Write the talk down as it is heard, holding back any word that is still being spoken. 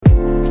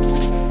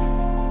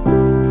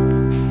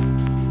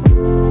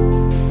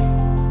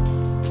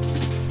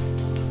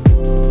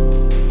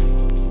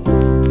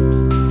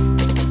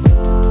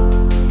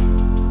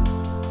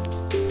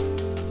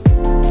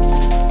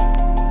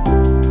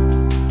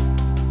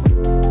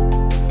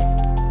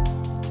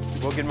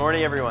Well, good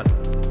morning, everyone.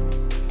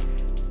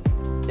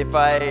 If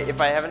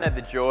I haven't had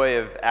the joy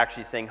of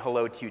actually saying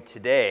hello to you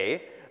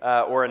today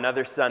or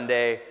another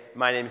Sunday,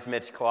 my name is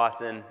Mitch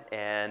Clausen,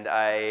 and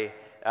I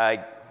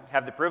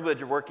have the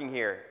privilege of working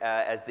here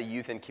as the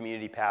youth and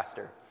community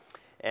pastor.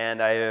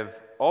 And I have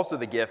also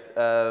the gift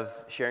of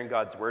sharing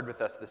God's word with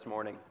us this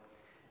morning.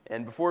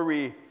 And before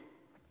we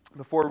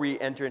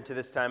enter into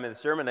this time of the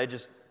sermon, I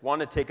just want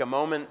to take a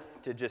moment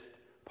to just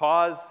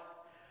pause.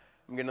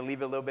 I'm going to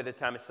leave a little bit of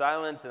time of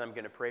silence, and I'm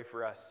going to pray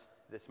for us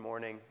this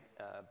morning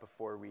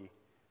before we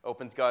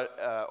open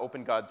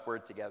God's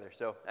word together.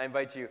 So I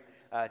invite you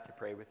to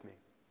pray with me.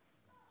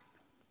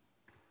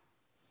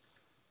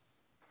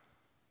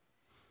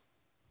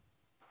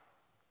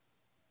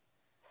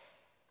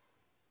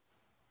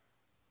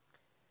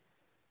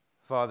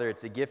 Father,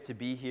 it's a gift to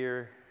be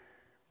here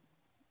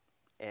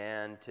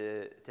and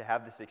to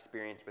have this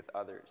experience with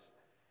others.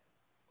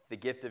 The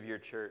gift of your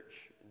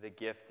church, the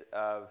gift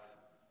of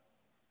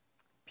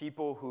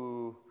people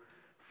who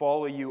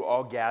follow you,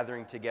 all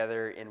gathering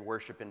together in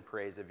worship and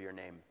praise of your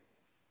name.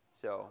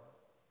 So,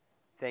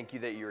 thank you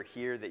that you are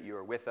here, that you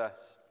are with us,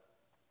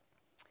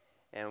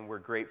 and we're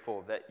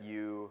grateful that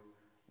you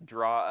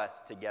draw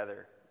us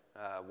together,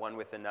 one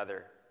with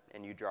another,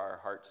 and you draw our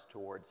hearts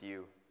towards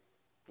you.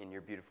 In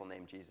your beautiful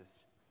name,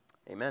 Jesus.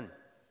 Amen.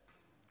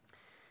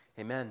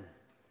 Amen.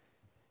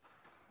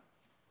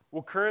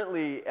 Well,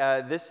 currently,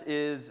 this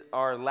is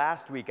our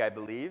last week, I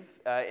believe,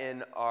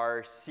 in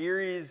our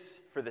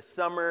series for the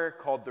summer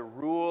called The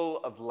Rule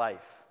of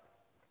Life.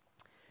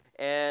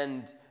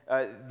 And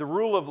the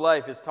Rule of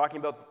Life is talking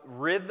about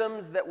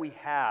rhythms that we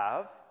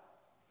have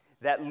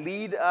that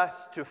lead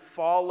us to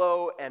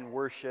follow and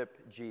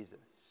worship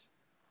Jesus.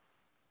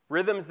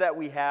 Rhythms that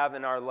we have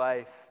in our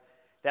life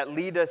that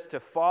lead us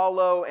to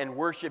follow and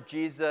worship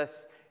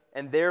Jesus,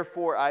 and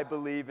therefore I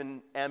believe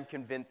and am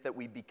convinced that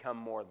we become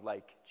more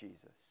like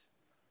Jesus.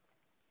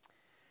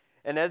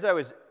 And as I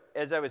was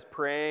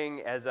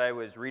praying, as I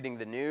was reading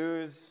the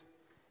news,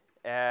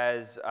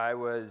 as I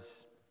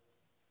was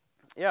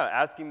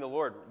asking the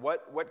Lord,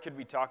 what could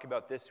we talk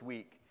about this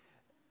week?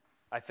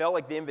 I felt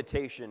like the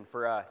invitation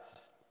for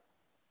us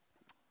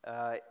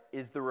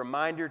is the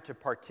reminder to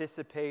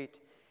participate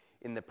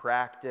in the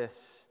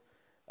practice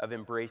of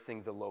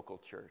embracing the local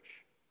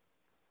church.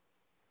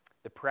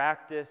 The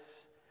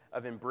practice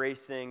of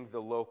embracing the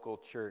local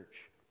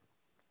church.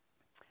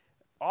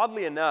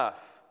 Oddly enough,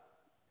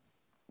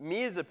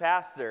 me as a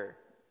pastor,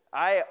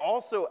 I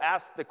also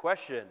asked the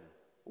question,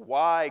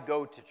 why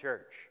go to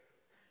church?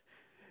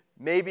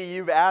 Maybe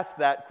you've asked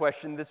that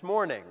question this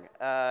morning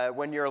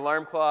when your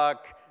alarm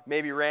clock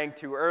maybe rang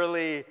too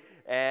early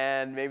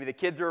and maybe the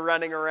kids were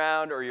running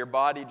around or your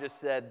body just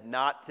said,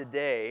 not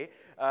today.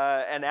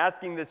 And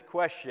asking this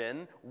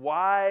question,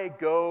 why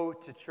go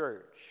to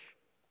church?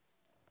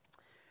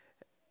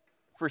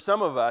 For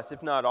some of us,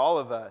 if not all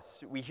of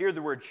us, we hear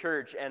the word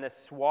church and a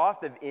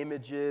swath of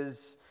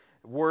images,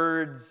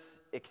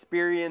 words,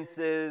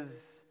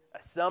 experiences,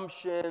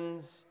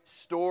 assumptions,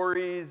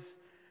 stories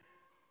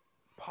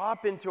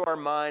pop into our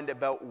mind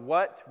about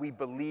what we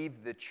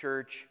believe the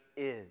church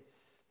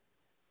is.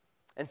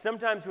 And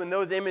sometimes when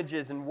those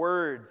images and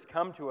words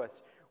come to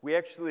us, we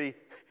actually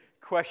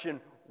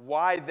question,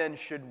 why then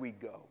should we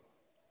go?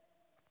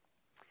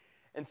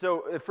 And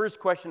so the first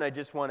question I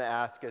just want to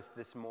ask us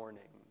this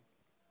morning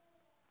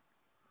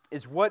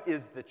is, what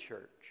is the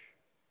church?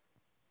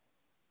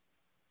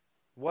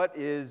 What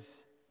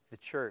is the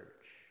church?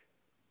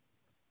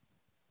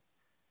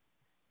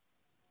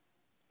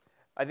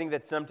 I think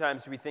that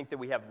sometimes we think that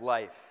we have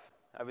life.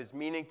 I was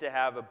meaning to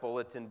have a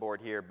bulletin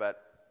board here,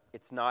 but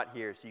it's not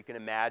here, so you can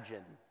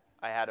imagine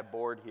I had a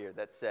board here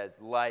that says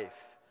life.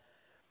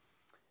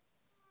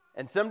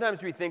 And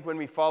sometimes we think when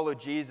we follow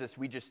Jesus,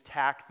 we just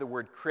tack the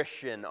word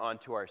Christian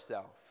onto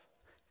ourselves.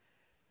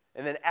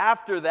 And then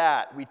after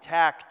that, we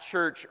tack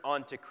church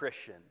onto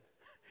Christian,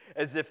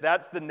 as if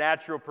that's the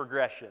natural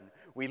progression.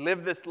 We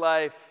live this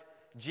life,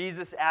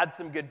 Jesus adds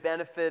some good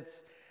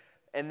benefits,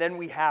 and then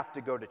we have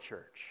to go to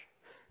church.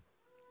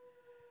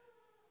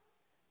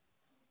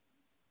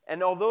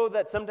 And although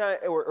that sometimes,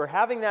 or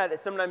having that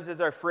sometimes as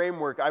our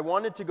framework, I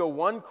wanted to go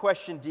one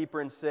question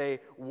deeper and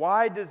say,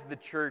 why does the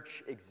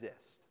church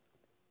exist?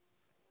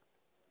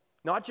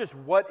 Not just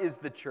what is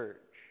the church,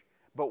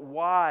 but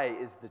why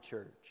is the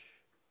church?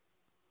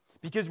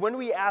 Because when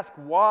we ask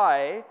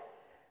why,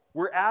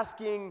 we're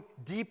asking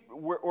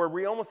or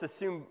we almost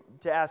assume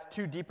to ask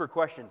two deeper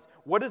questions.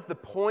 What is the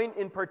point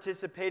in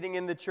participating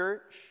in the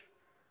church?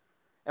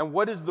 And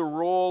what is the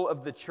role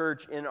of the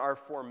church in our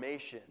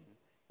formation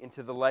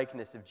into the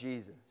likeness of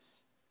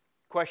Jesus?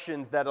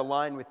 Questions that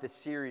align with the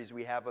series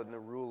we have on the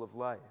rule of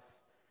life.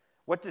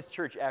 What does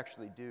church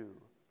actually do?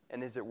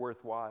 And is it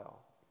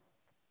worthwhile?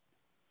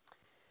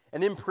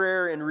 And in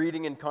prayer and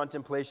reading and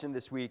contemplation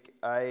this week,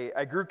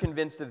 I grew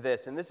convinced of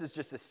this, and this is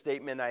just a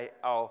statement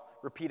I'll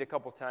repeat a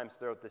couple times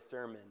throughout the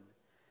sermon,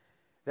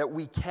 that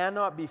we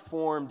cannot be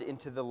formed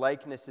into the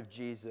likeness of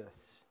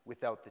Jesus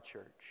without the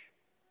church,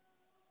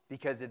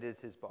 because it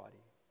is his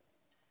body.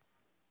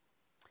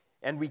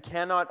 And we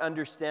cannot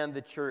understand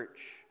the church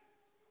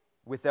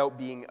without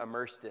being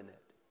immersed in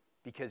it,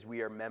 because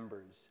we are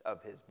members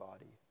of his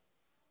body.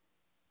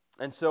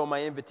 And so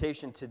my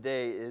invitation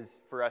today is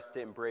for us to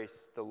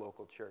embrace the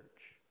local church.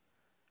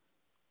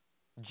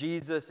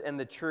 Jesus and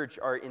the church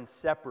are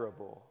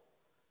inseparable.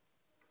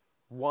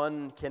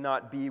 One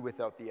cannot be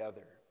without the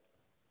other.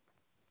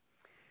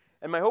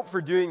 And my hope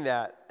for doing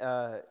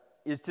that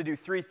is to do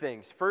three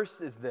things.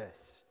 First is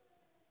this.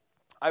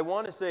 I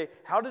want to say,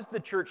 how does the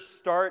church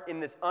start in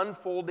this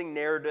unfolding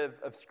narrative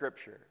of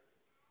Scripture?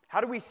 How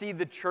do we see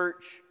the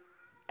church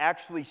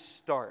actually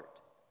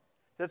start?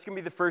 That's going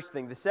to be the first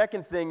thing. The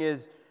second thing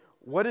is,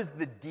 what is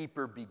the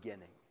deeper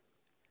beginning?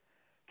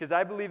 Because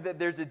I believe that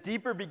there's a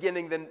deeper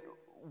beginning than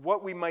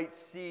what we might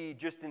see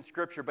just in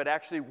Scripture, but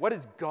actually, what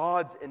is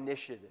God's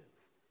initiative?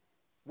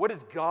 What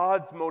is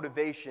God's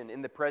motivation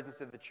in the presence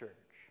of the church?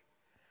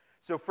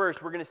 So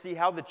first, we're going to see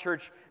how the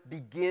church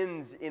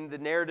begins in the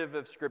narrative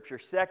of Scripture.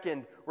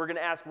 Second, we're going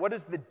to ask, what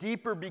is the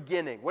deeper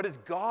beginning? What is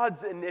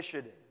God's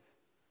initiative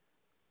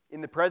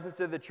in the presence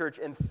of the church?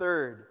 And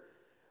third,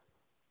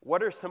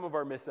 what are some of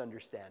our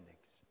misunderstandings?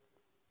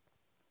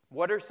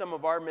 What are some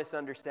of our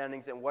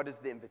misunderstandings, and what is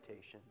the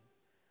invitation?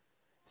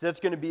 So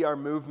that's going to be our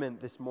movement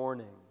this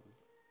morning.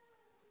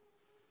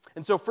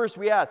 And so first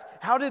we ask,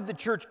 how did the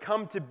church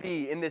come to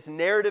be in this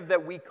narrative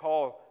that we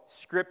call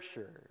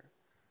Scripture?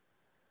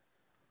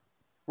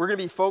 We're going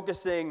to be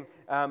focusing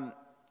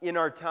in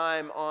our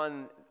time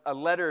on a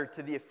letter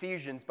to the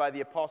Ephesians by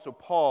the Apostle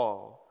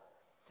Paul.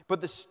 But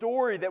the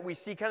story that we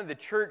see kind of the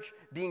church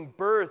being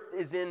birthed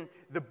is in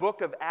the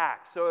book of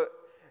Acts. So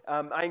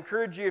I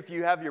encourage you, if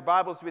you have your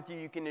Bibles with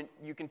you,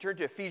 you can turn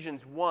to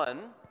Ephesians 1.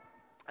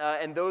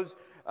 And those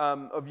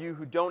of you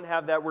who don't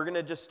have that, we're going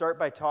to just start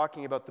by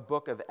talking about the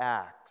book of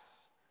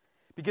Acts.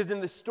 Because in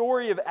the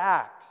story of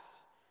Acts,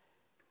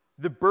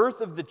 the birth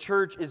of the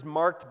church is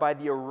marked by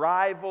the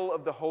arrival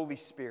of the Holy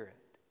Spirit.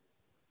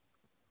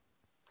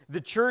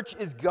 The church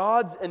is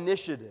God's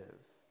initiative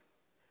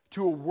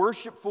to a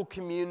worshipful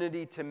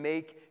community to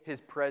make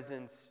his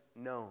presence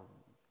known.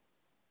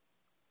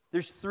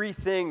 There's three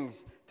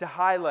things to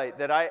highlight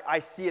that I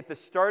see at the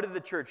start of the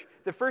church.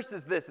 The first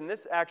is this, and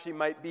this actually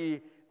might be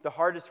the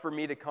hardest for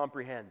me to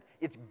comprehend.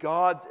 It's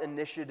God's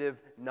initiative,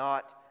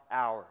 not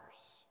ours.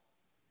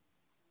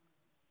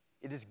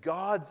 It is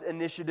God's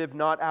initiative,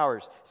 not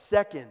ours.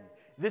 Second,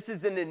 this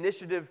is an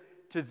initiative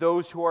to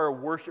those who are a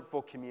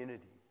worshipful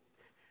community,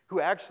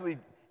 who actually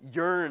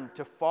yearn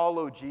to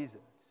follow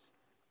Jesus.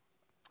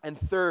 And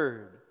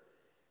third,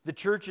 the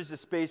church is a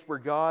space where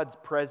God's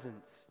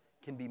presence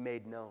can be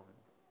made known.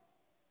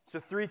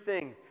 So three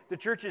things. The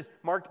church is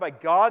marked by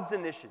God's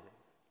initiative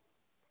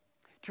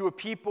to a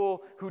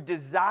people who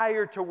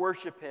desire to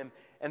worship him.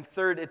 And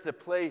third, it's a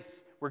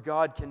place where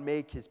God can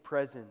make his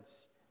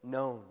presence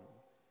known.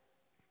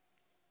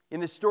 In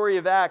the story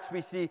of Acts,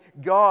 we see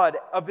God,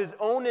 of his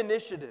own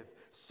initiative,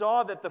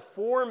 saw that the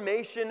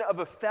formation of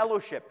a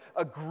fellowship,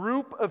 a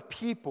group of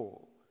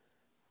people,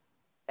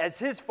 as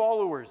his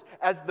followers,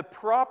 as the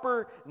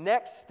proper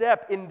next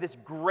step in this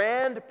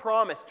grand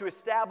promise to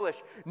establish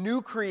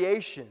new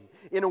creation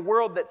in a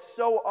world that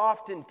so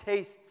often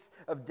tastes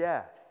of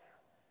death.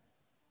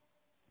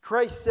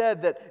 Christ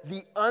said that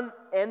the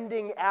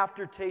unending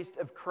aftertaste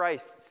of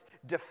Christ's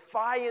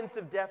defiance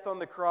of death on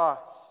the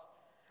cross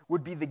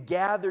would be the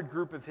gathered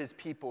group of his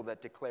people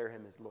that declare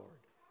him as Lord.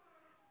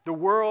 The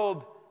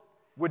world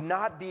would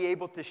not be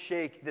able to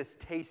shake this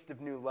taste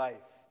of new life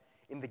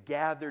in the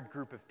gathered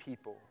group of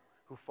people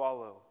who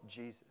follow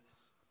Jesus.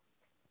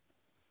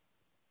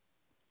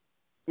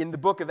 In the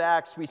book of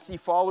Acts, we see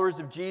followers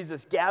of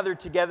Jesus gathered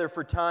together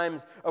for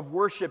times of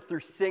worship through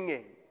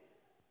singing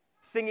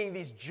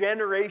these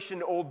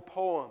generation-old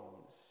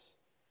poems.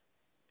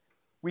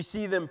 We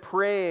see them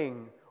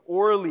praying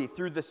orally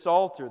through the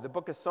Psalter, the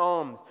book of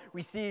Psalms.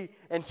 We see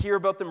and hear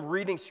about them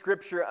reading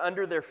Scripture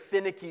under their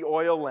finicky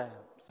oil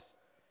lamps,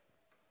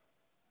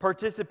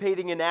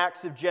 participating in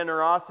acts of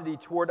generosity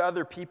toward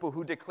other people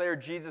who declare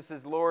Jesus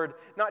as Lord,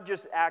 not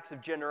just acts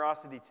of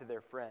generosity to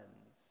their friends.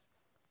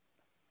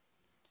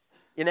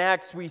 In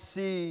Acts, we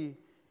see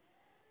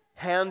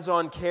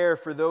hands-on care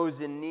for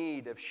those in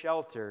need of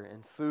shelter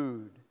and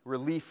food,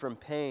 relief from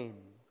pain.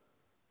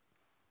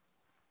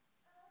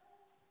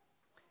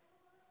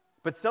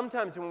 But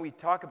sometimes when we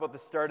talk about the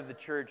start of the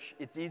church,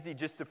 it's easy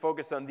just to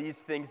focus on these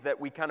things that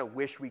we kind of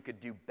wish we could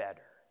do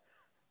better.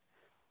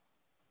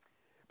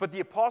 But the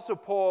Apostle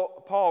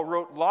Paul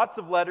wrote lots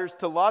of letters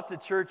to lots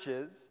of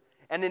churches,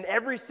 and in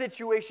every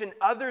situation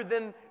other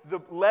than the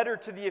letter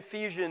to the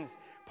Ephesians,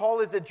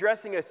 Paul is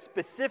addressing a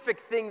specific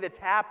thing that's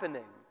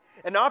happening.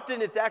 And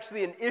often it's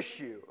actually an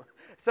issue,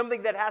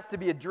 something that has to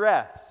be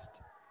addressed.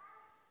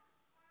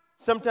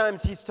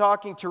 Sometimes he's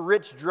talking to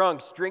rich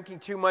drunks drinking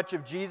too much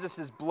of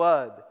Jesus'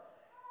 blood,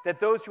 that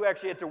those who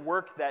actually had to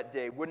work that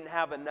day wouldn't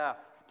have enough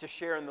to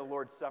share in the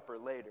Lord's Supper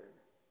later.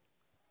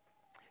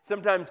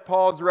 Sometimes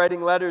Paul's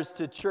writing letters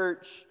to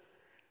church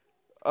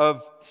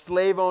of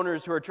slave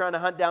owners who are trying to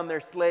hunt down their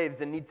slaves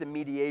and need some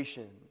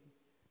mediation.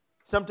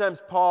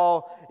 Sometimes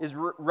Paul is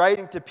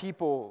writing to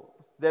people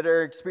that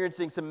are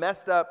experiencing some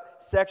messed up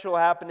sexual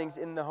happenings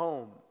in the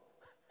home.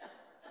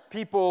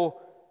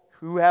 People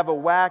who have a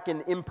whack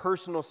in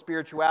impersonal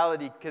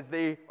spirituality because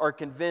they are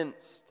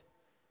convinced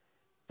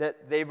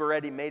that they've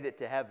already made it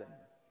to heaven.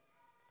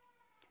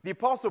 The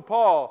Apostle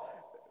Paul,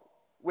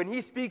 when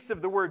he speaks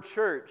of the word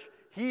church,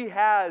 he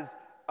has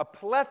a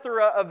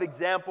plethora of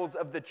examples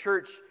of the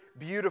church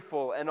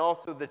beautiful and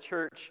also the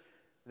church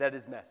that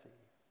is messy.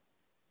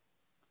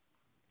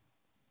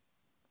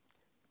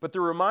 But the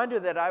reminder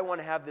that I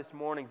want to have this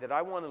morning, that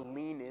I want to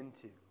lean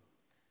into,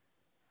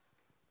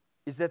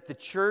 is that the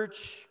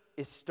church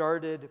is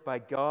started by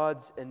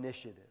God's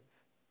initiative.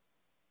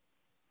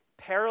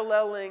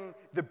 Paralleling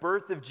the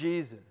birth of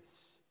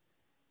Jesus.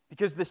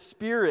 Because the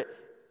Spirit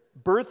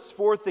births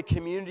forth a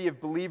community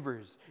of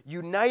believers,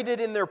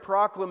 united in their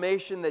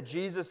proclamation that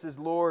Jesus is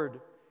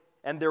Lord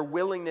and their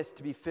willingness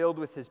to be filled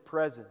with His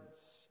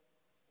presence.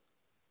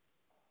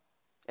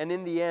 And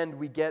in the end,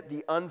 we get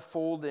the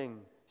unfolding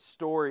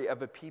story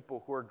of a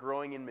people who are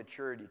growing in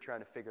maturity,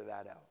 trying to figure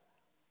that out.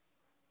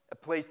 A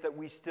place that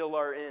we still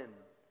are in,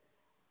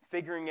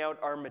 figuring out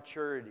our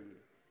maturity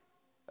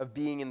of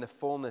being in the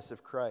fullness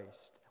of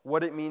Christ,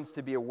 what it means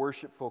to be a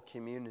worshipful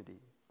community.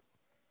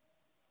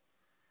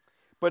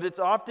 But it's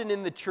often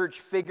in the church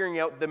figuring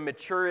out the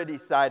maturity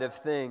side of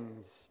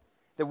things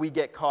that we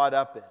get caught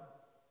up in.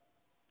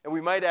 And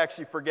we might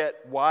actually forget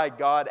why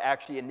God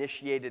actually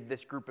initiated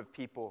this group of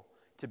people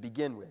to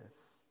begin with.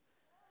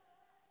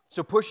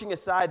 So pushing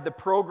aside the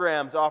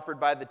programs offered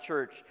by the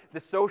church,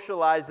 the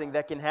socializing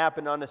that can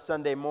happen on a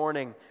Sunday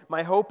morning,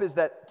 my hope is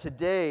that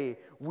today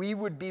we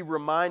would be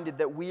reminded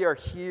that we are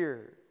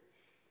here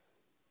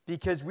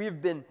because we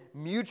have been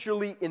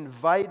mutually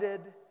invited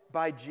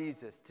by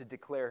Jesus to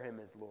declare Him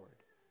as Lord.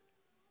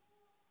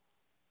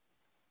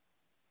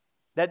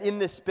 That in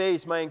this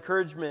space, my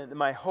encouragement and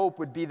my hope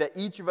would be that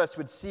each of us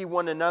would see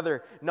one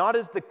another not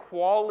as the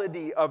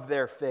quality of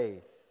their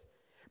faith,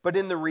 but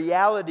in the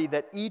reality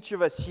that each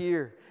of us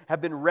here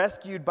have been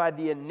rescued by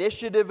the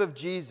initiative of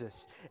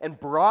Jesus and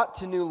brought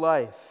to new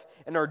life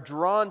and are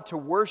drawn to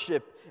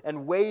worship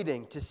and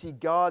waiting to see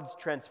God's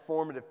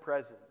transformative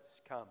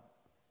presence come.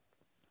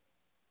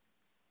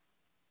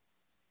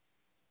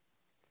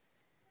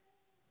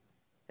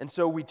 And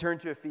so we turn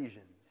to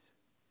Ephesians,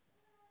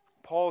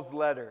 Paul's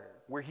letter,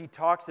 where he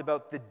talks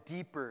about the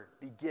deeper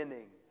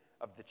beginning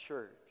of the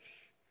church.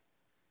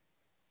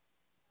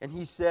 And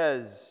he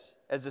says,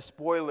 as a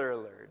spoiler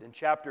alert, in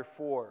chapter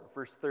 4,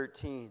 verse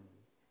 13,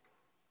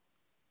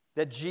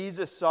 that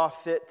Jesus saw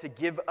fit to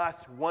give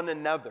us one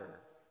another,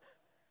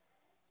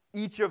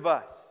 each of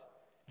us.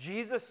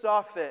 Jesus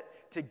saw fit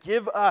to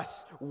give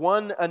us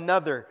one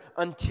another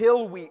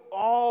until we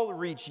all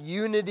reach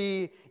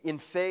unity in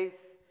faith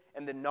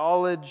and the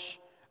knowledge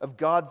of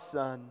God's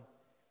Son,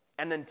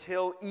 and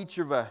until each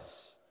of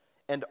us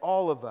and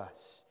all of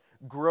us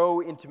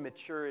grow into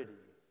maturity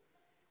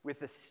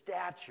with a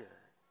stature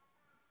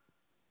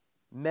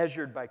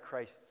measured by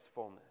Christ's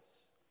fullness.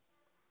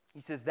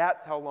 He says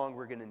that's how long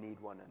we're going to need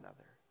one another.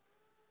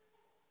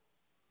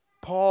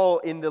 Paul,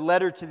 in the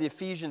letter to the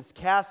Ephesians,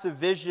 casts a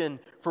vision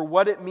for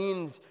what it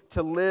means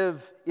to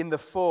live in the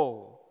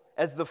full,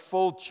 as the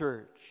full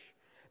church.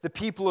 The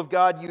people of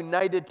God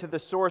united to the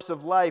source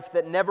of life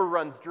that never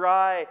runs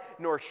dry,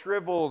 nor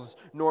shrivels,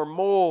 nor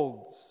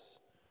molds.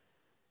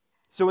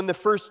 So in the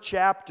first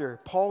chapter,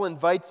 Paul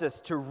invites us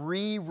to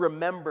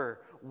remember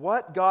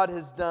what God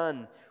has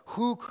done,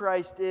 who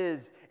Christ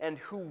is, and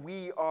who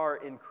we are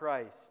in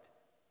Christ,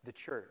 the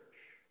church.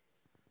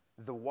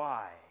 The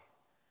why.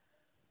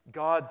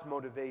 God's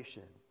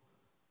motivation.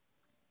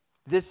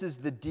 This is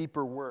the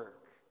deeper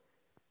work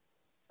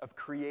of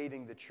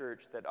creating the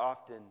church that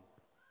often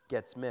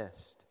gets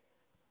missed.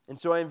 And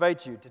so I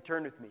invite you to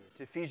turn with me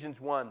to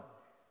Ephesians 1,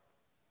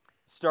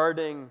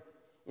 starting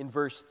in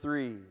verse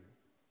 3.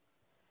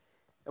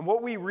 And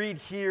what we read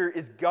here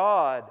is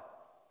God,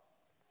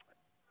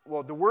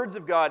 the words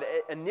of God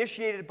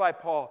initiated by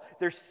Paul.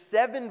 There's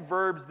 7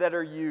 verbs that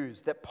are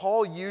used, that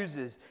Paul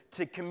uses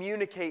to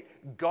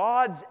communicate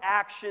God's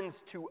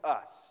actions to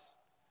us.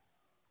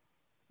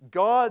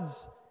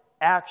 God's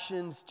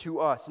actions to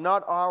us,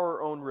 not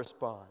our own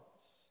response.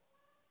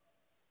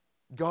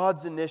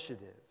 God's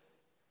initiative.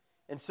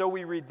 And so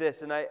we read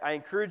this, and I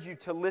encourage you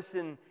to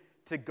listen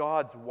to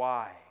God's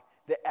why,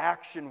 the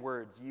action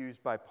words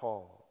used by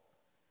Paul.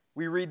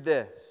 We read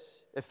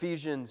this,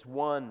 Ephesians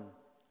 1,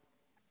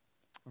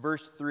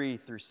 verse 3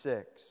 through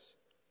 6.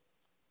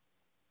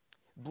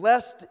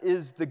 Blessed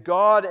is the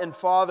God and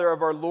Father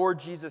of our Lord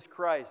Jesus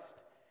Christ,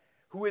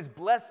 who has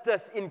blessed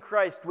us in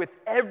Christ with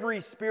every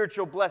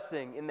spiritual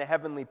blessing in the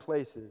heavenly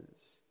places.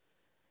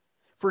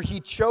 For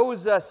He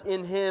chose us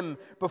in Him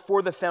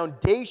before the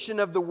foundation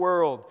of the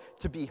world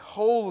to be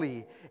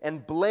holy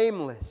and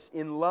blameless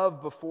in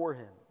love before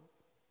Him.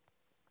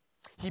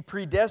 He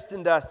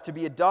predestined us to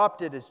be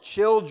adopted as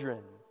children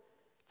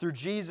through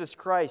Jesus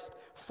Christ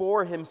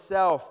for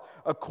Himself,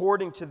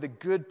 according to the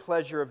good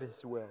pleasure of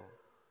His will,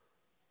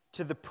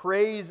 to the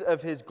praise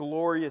of His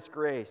glorious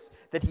grace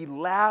that He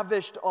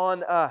lavished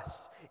on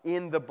us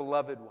in the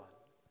Beloved One.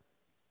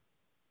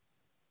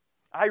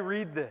 I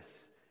read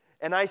this,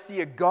 and I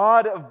see a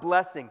God of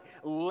blessing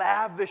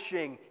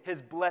lavishing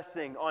His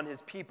blessing on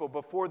His people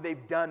before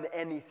they've done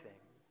anything.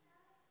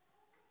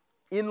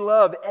 In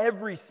love,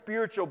 every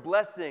spiritual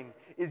blessing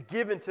is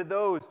given to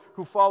those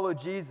who follow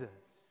Jesus.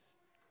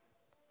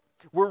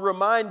 We're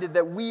reminded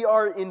that we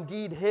are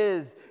indeed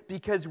His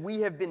because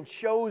we have been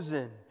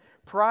chosen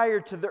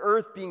prior to the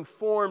earth being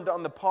formed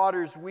on the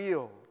potter's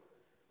wheel.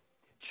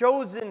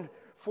 Chosen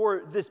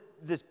for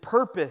this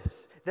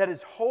purpose that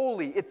is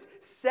holy. It's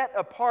set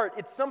apart.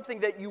 It's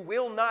something that you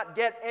will not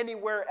get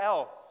anywhere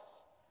else.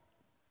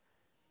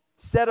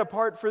 Set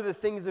apart for the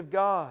things of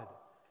God.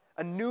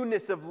 A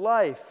newness of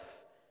life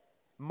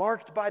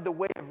marked by the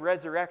way of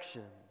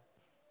resurrection.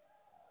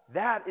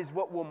 That is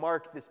what will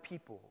mark this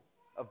people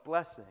of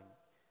blessing.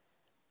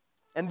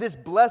 And this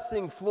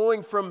blessing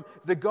flowing from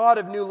the God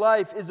of new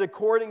life is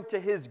according to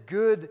His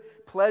good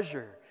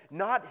pleasure,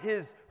 not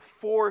His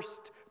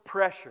forced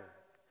pressure.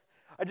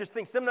 I just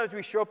think sometimes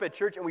we show up at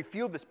church and we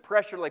feel this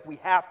pressure like we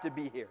have to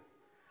be here.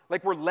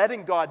 Like we're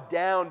letting God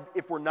down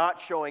if we're not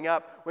showing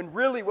up, when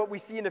really what we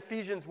see in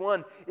Ephesians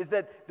 1 is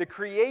that the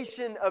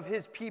creation of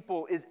His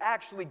people is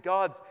actually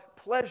God's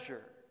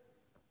pleasure.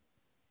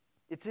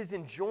 It's His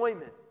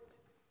enjoyment.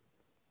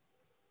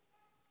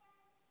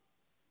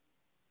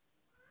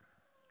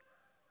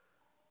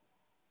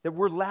 That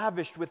we're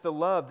lavished with the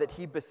love that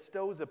He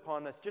bestows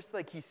upon us, just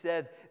like He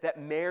said that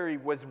Mary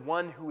was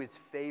one who is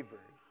favored.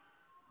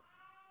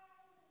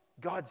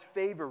 God's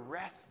favor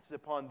rests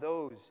upon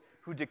those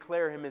who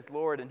declare Him as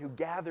Lord and who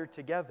gather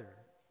together.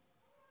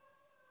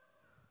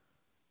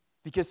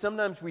 Because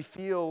sometimes we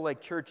feel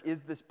like church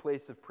is this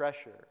place of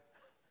pressure.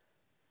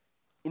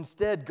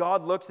 Instead,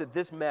 God looks at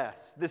this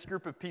mess, this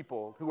group of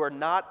people who are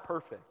not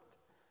perfect,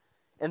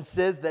 and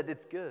says that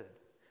it's good.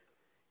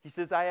 He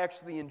says, I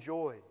actually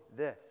enjoy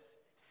this.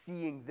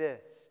 Seeing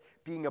this,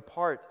 being a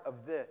part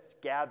of this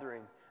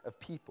gathering of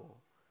people.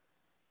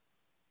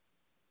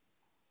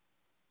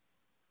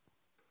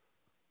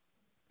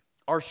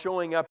 Our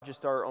showing up is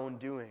just our own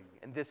doing.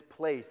 And this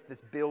place,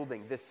 this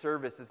building, this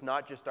service is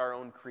not just our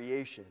own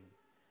creation.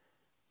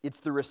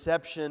 It's the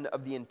reception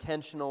of the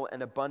intentional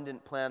and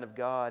abundant plan of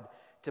God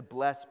to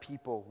bless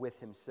people with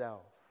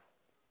Himself.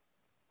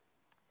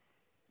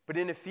 But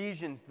in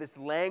Ephesians, this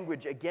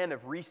language again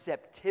of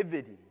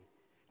receptivity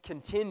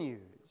continues.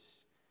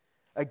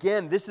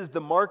 Again, this is the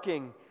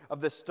marking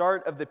of the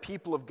start of the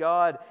people of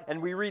God.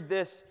 And we read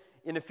this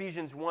in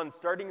Ephesians 1,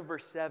 starting in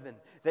verse 7,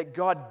 that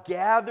God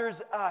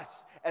gathers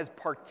us as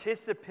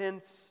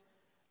participants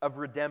of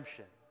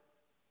redemption.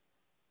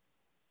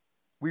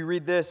 We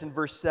read this in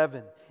verse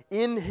 7.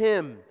 In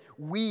Him,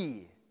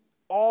 we,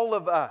 all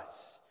of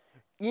us,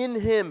 in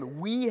Him,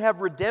 we have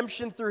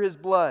redemption through His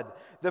blood,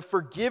 the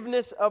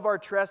forgiveness of our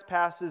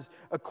trespasses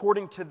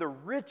according to the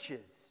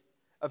riches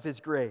of His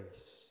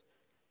grace.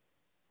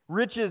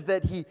 Riches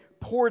that He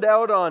poured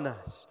out on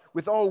us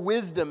with all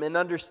wisdom and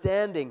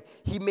understanding.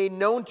 He made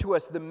known to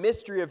us the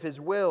mystery of His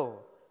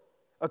will,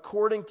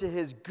 according to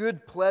His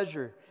good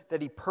pleasure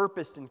that He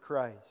purposed in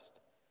Christ,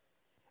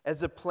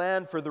 as a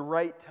plan for the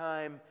right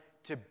time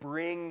to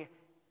bring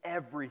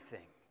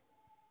everything,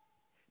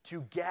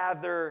 to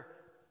gather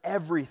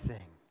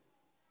everything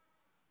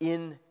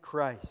in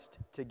Christ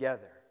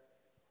together,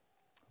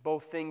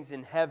 both things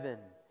in heaven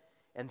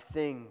and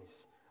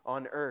things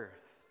on earth.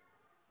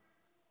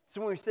 So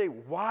when we say,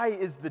 why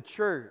is the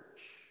church?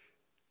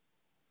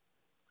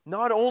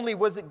 Not only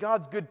was it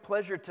God's good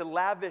pleasure to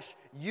lavish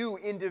you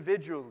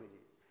individually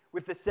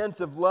with a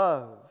sense of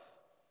love,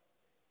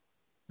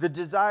 the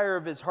desire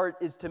of His heart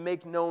is to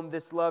make known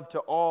this love to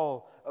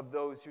all of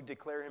those who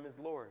declare Him as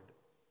Lord,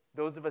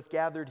 those of us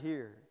gathered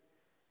here.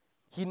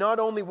 He not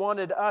only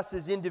wanted us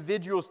as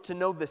individuals to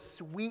know the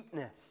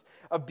sweetness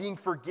of being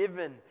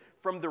forgiven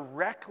from the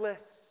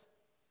reckless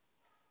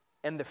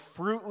and the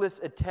fruitless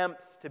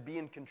attempts to be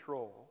in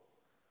control,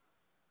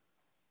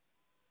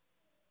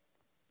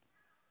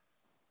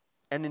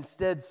 and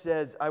instead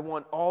says, I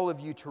want all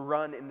of you to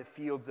run in the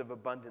fields of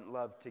abundant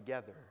love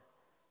together,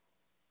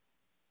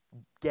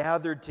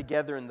 gathered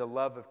together in the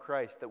love of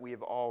Christ that we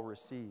have all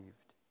received.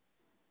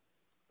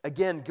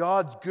 Again,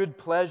 God's good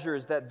pleasure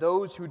is that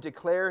those who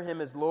declare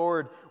Him as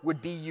Lord would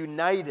be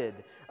united,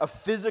 a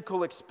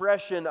physical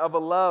expression of a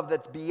love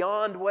that's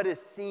beyond what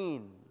is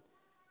seen.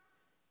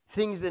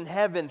 Things in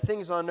heaven,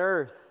 things on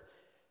earth.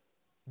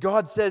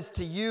 God says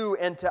to you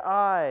and to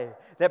I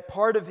that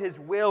part of His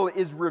will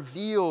is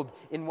revealed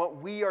in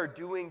what we are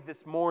doing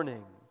this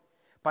morning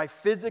by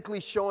physically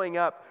showing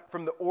up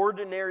from the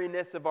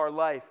ordinariness of our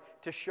life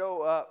to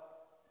show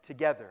up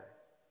together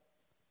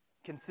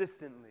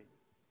consistently,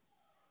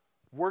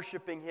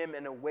 worshiping Him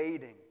and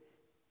awaiting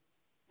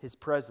His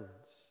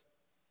presence.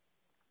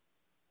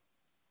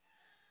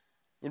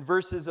 In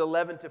verses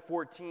 11 to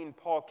 14,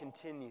 Paul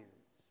continues.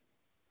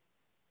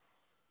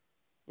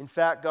 In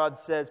fact, God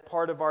says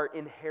part of our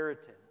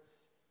inheritance,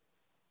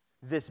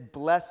 this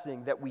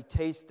blessing that we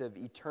taste of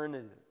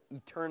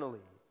eternally,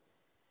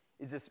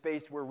 is a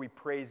space where we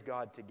praise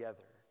God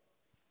together.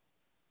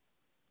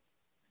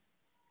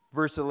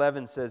 Verse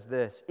 11 says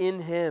this,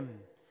 in Him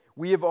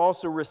we have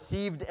also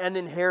received an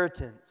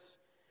inheritance,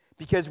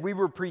 because we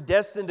were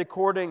predestined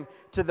according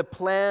to the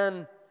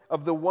plan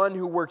of the one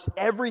who works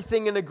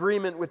everything in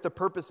agreement with the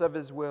purpose of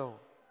his will,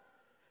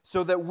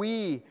 so that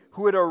we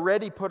who had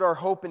already put our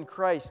hope in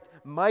Christ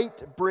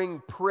might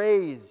bring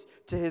praise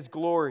to his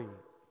glory.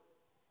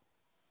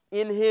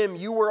 In him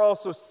you were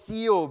also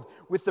sealed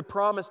with the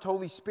promised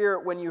Holy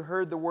Spirit when you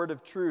heard the word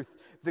of truth,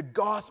 the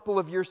gospel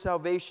of your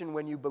salvation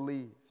when you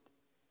believed.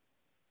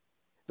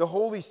 The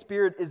Holy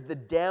Spirit is the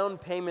down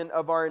payment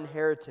of our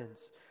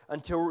inheritance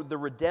until the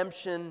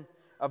redemption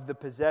of the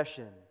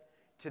possession,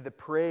 to the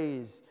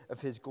praise of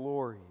his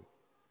glory.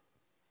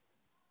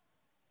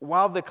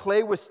 While the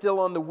clay was still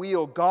on the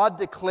wheel, God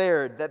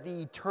declared that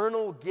the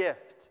eternal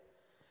gift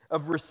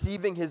of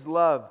receiving his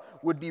love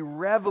would be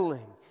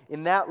reveling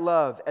in that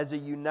love as a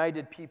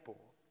united people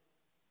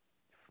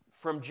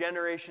from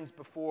generations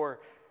before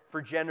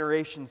for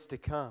generations to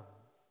come.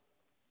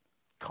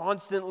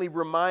 Constantly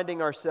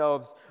reminding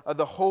ourselves of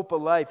the hope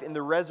of life in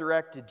the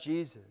resurrected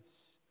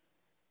Jesus.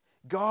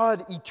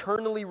 God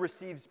eternally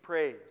receives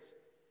praise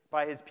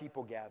by his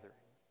people gathering.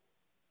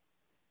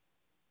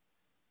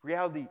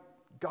 Reality,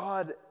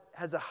 God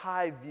has a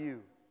high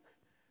view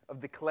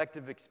of the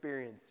collective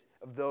experience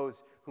of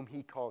those whom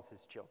he calls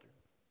his children.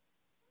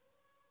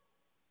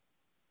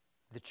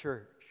 The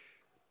church.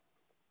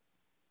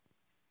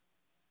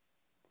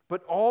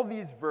 But all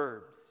these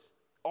verbs,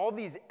 all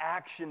these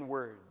action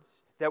words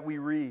that we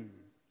read,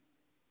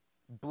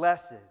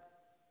 blessed,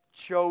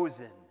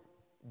 chosen,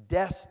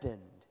 destined,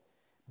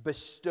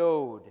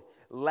 bestowed,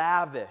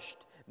 lavished,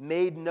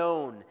 made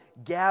known,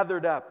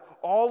 gathered up,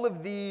 all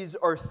of these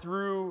are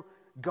through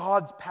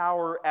God's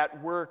power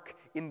at work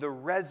in the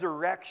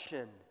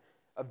resurrection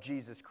of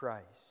Jesus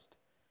Christ.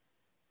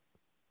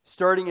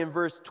 Starting in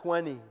verse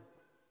 20,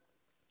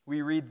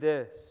 we read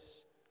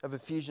this of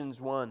Ephesians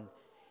 1.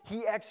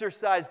 He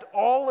exercised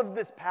all of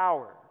this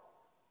power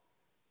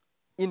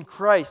in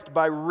Christ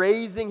by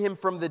raising him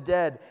from the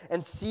dead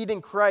and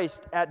seating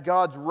Christ at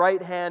God's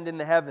right hand in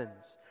the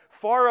heavens,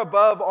 far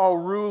above all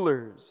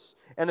rulers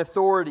and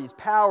authorities,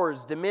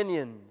 powers,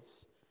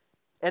 dominions,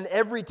 and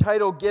every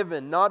title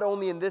given, not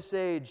only in this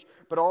age,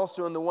 but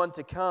also in the one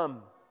to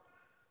come.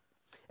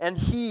 And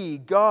he,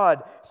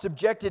 God,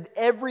 subjected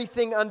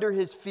everything under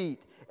his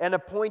feet and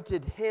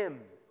appointed him,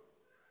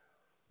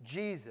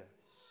 Jesus,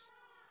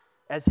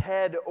 as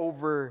head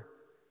over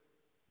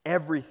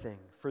everything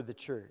for the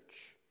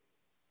church,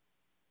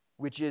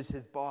 which is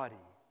his body.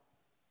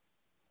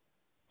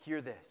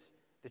 Hear this.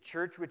 The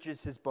church, which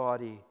is his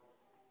body,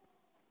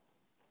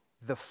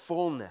 the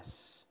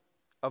fullness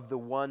of the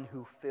one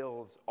who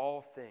fills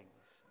all things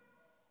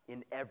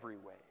in every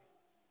way.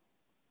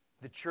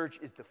 The church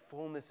is the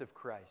fullness of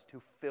Christ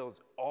who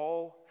fills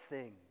all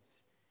things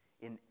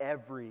in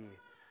every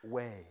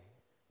way.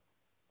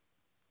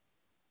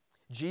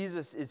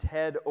 Jesus is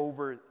head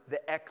over the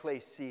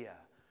ecclesia.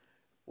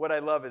 What I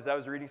love is I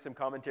was reading some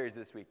commentaries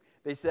this week.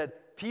 They said,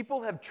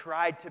 people have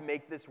tried to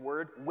make this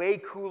word way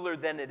cooler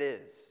than it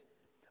is.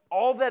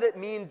 All that it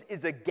means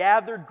is a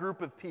gathered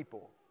group of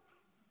people.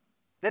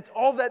 That's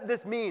all that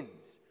this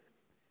means.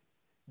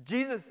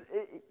 Jesus,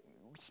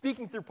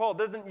 speaking through Paul,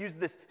 doesn't use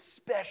this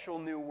special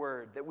new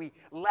word that we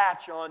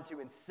latch onto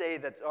and say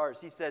that's ours.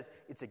 He says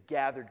it's a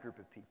gathered group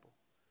of people.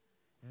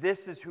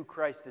 This is who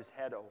Christ is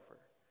head over.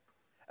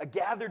 A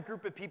gathered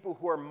group of people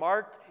who are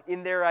marked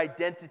in their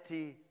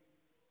identity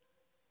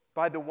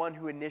by the one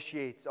who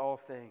initiates all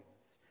things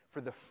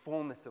for the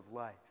fullness of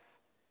life,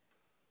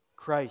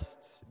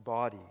 Christ's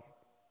body.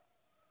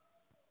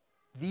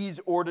 These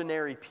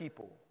ordinary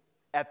people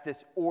at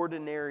this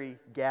ordinary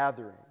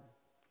gathering,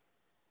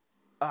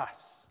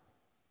 us,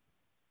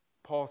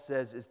 Paul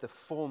says, is the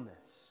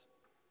fullness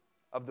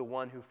of the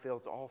one who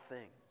fills all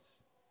things.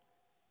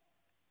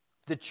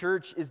 The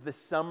church is the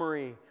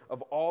summary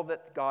of all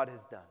that God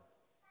has done,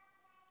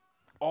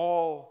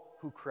 all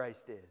who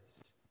Christ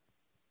is,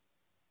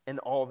 and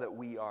all that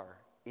we are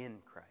in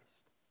Christ.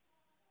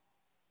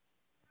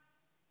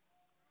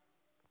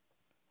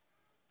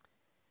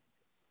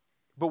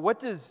 But what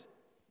does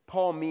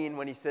Paul mean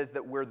when he says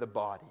that we're the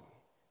body?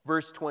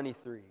 Verse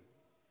 23.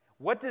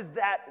 What does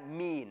that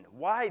mean?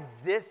 Why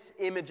this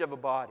image of a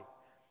body?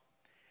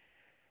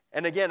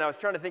 And again, I was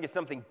trying to think of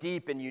something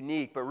deep and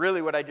unique, but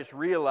really what I just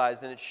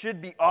realized, and it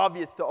should be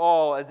obvious to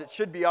all, as it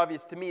should be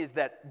obvious to me, is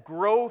that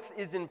growth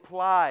is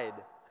implied.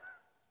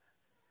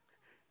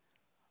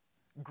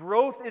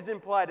 Growth is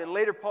implied, and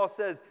later Paul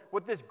says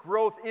what this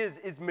growth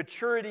is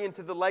maturity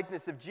into the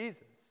likeness of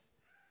Jesus.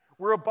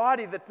 We're a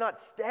body that's not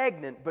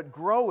stagnant, but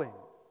growing.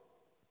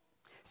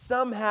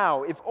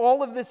 Somehow, if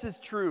all of this is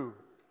true,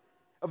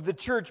 of the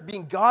church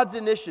being God's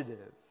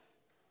initiative,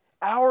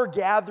 our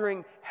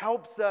gathering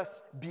helps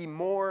us be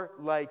more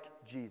like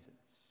Jesus.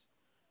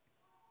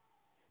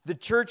 The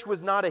church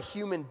was not a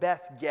human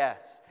best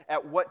guess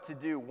at what to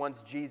do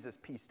once Jesus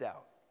peaced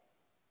out.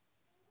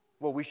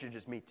 Well, we should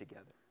just meet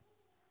together.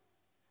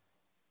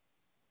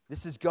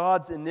 This is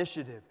God's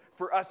initiative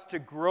for us to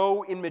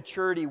grow in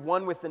maturity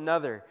one with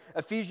another.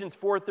 Ephesians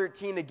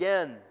 4:13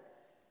 again.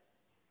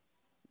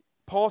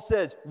 Paul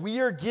says, we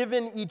are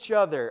given each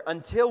other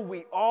until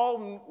we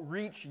all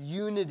reach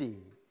unity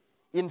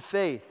in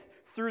faith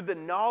through the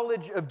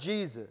knowledge of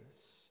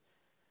Jesus,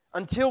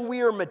 until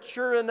we are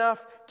mature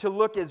enough to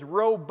look as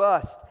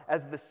robust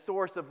as the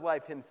source of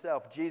life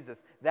himself,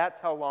 Jesus. That's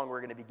how long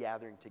we're going to be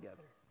gathering together.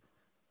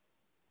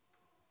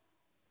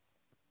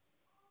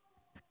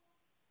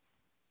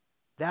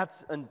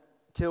 That's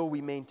until we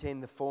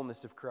maintain the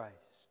fullness of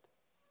Christ.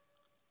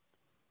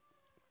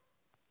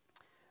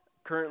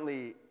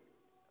 Currently,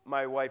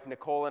 my wife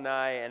Nicole and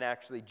I, and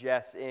actually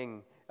Jess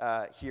Ing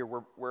here,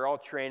 we're all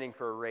training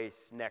for a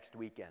race next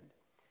weekend.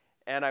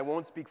 And I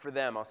won't speak for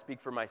them, I'll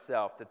speak for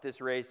myself, that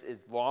this race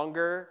is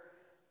longer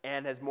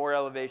and has more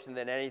elevation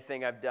than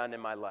anything I've done in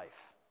my life.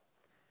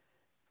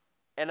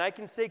 And I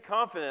can say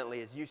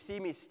confidently, as you see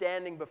me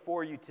standing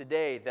before you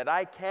today, that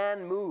I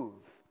can move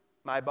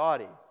my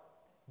body.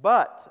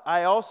 But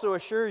I also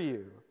assure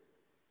you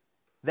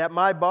that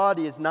my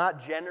body is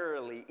not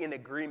generally in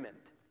agreement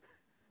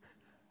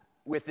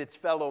with its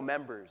fellow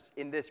members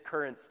in this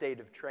current state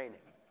of training.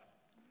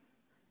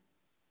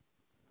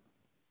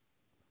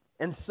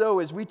 And so,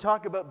 as we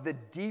talk about the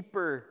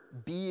deeper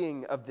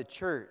being of the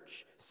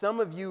church, some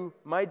of you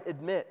might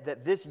admit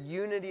that this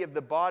unity of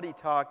the body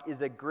talk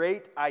is a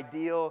great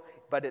ideal,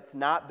 but it's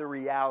not the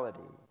reality.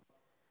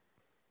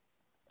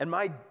 And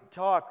my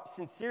talk,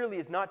 sincerely,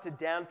 is not to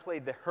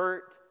downplay the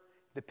hurt,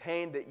 the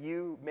pain that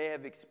you may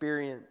have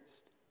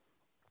experienced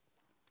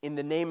in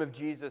the name of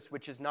Jesus,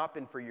 which has not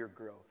been for your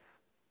growth,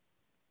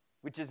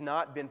 which has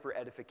not been for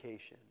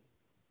edification,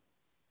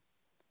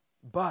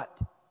 but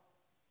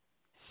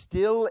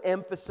still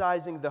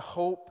emphasizing the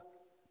hope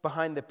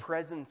behind the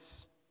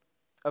presence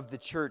of the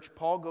church.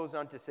 Paul goes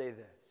on to say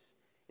this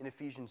in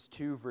Ephesians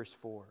 2, verse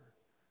 4,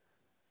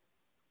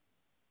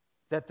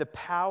 that the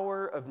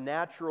power of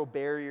natural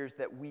barriers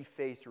that we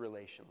face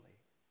relationally,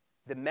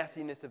 the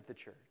messiness of the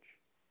church,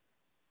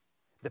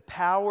 the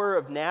power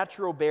of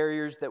natural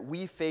barriers that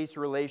we face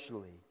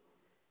relationally,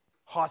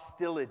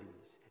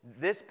 hostilities,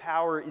 this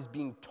power is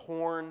being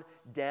torn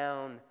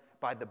down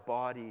by the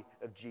body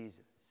of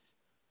Jesus.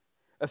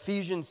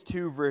 Ephesians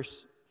 2,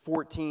 verse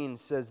 14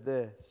 says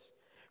this,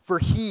 "For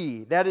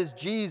he, that is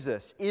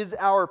Jesus, is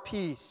our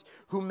peace,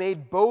 who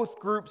made both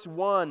groups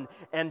one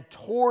and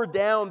tore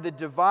down the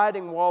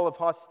dividing wall of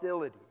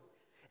hostility."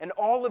 And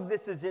all of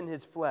this is in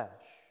his flesh.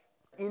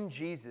 In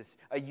Jesus,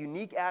 a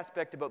unique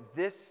aspect about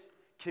this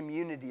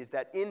community is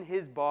that in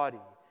his body,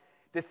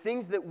 the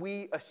things that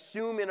we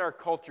assume in our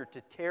culture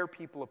to tear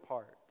people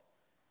apart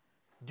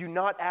do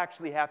not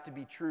actually have to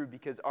be true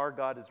because our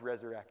God is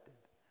resurrected.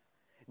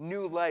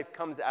 New life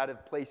comes out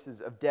of places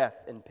of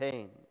death and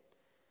pain.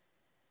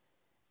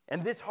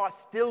 And this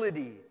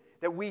hostility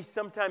that we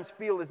sometimes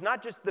feel is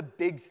not just the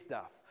big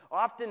stuff.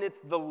 Often it's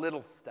the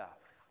little stuff.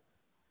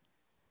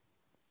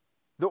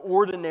 The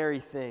ordinary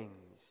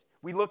things.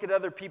 We look at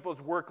other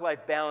people's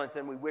work-life balance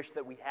and we wish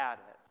that we had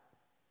it.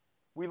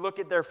 We look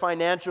at their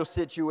financial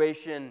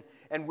situation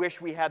and wish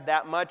we had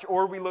that much,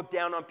 or we look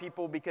down on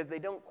people because they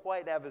don't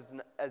quite have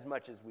as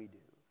much as we do.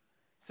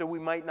 So we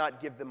might not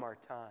give them our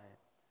time.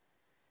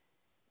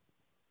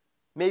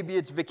 Maybe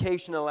it's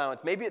vacation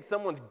allowance. Maybe it's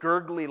someone's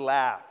gurgly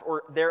laugh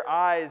or their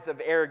eyes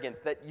of arrogance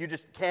that you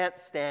just can't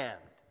stand.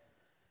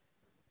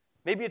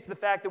 Maybe it's the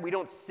fact that we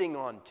don't sing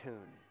on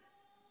tune.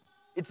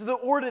 It's the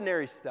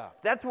ordinary stuff.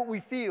 That's what we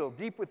feel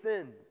deep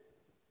within.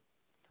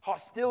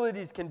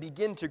 Hostilities can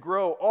begin to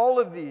grow. All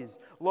of these,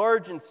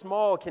 large and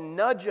small, can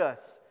nudge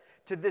us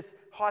to this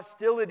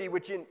hostility,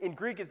 which in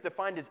Greek is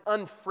defined as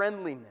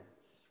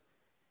unfriendliness.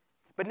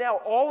 But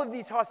now all of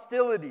these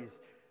hostilities,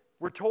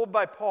 we're told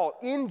by Paul,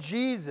 in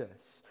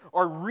Jesus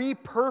are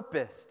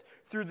repurposed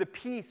through the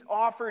peace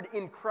offered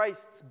in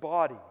Christ's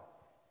body.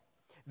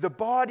 The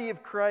body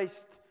of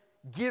Christ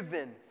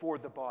given for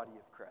the body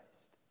of Christ.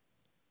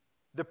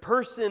 The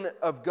person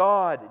of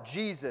God,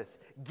 Jesus,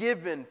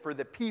 given for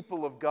the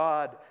people of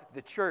God,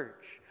 the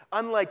church.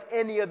 Unlike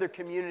any other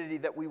community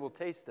that we will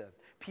taste of,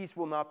 peace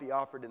will not be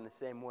offered in the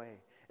same way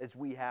as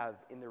we have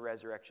in the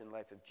resurrection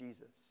life of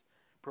Jesus,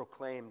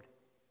 proclaimed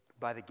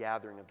by the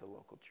gathering of the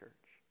local church.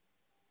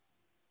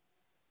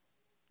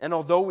 And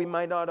although we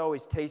might not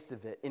always taste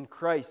of it, in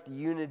Christ,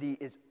 unity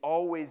is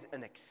always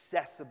an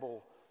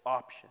accessible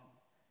option.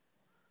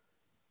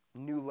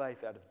 New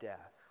life out of death.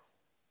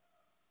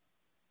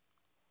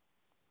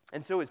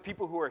 And so as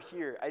people who are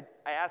here, I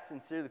ask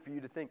sincerely for you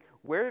to think,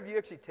 where have you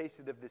actually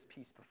tasted of this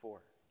peace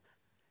before?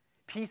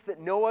 Peace that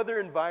no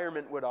other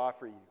environment would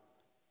offer you.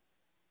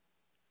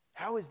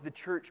 How has the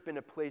church been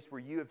a place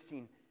where you have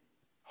seen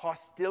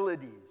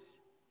hostilities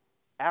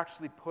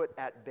actually put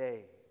at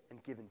bay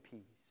and given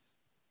peace?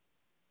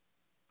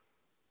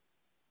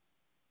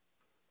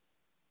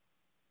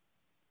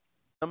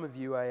 Some of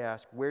you, I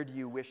ask, where do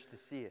you wish to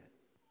see it?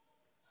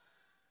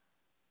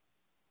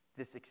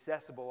 This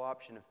accessible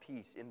option of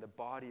peace in the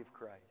body of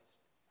Christ.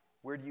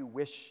 Where do you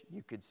wish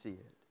you could see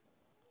it?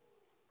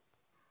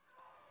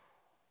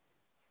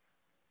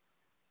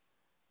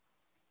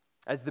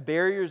 As the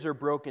barriers are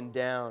broken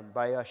down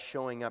by us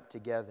showing up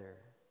together,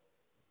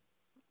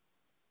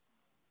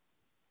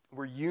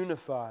 We're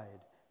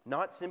unified,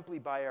 not simply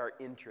by our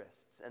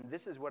interests. And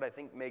this is what I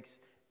think makes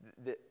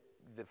the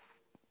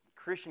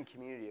Christian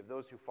community of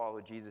those who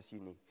follow Jesus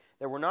unique.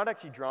 That we're not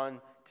actually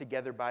drawn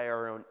together by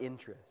our own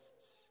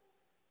interests.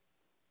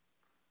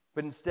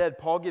 But instead,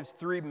 Paul gives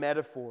 3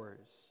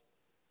 metaphors,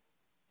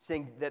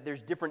 saying that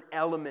there's different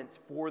elements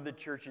for the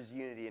church's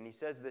unity. And he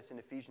says this in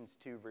Ephesians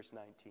 2, verse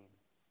 19.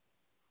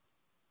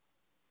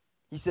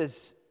 He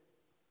says,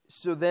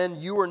 "So then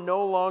you are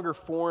no longer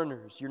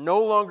foreigners. You're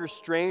no longer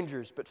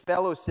strangers, but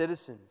fellow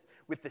citizens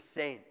with the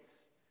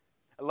saints."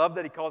 I love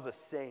that he calls us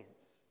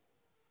saints.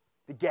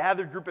 The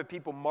gathered group of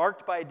people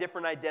marked by a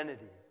different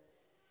identity.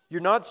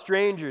 You're not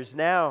strangers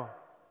now.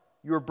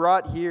 You are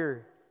brought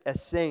here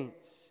as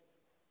saints.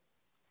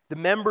 The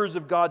members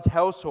of God's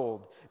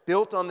household,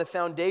 built on the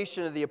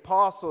foundation of the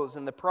apostles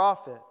and the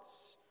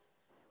prophets,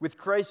 with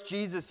Christ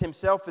Jesus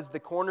himself as the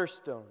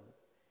cornerstone.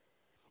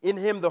 In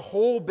him, the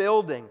whole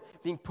building,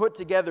 being put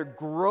together,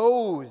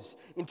 grows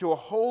into a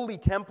holy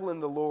temple in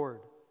the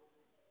Lord.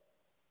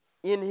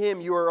 In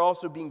him, you are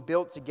also being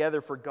built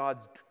together for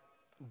God's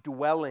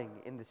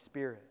dwelling in the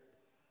Spirit.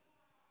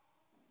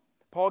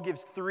 Paul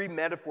gives 3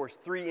 metaphors,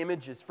 3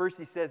 images. First,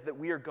 he says that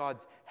we are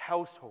God's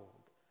household.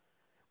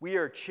 We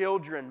are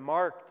children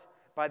marked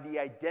by the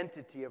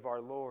identity of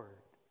our Lord.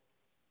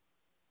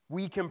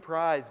 We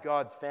comprise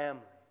God's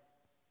family.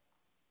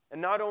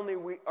 And not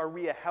only are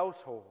we a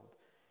household,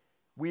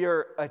 we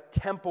are a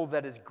temple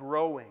that is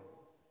growing,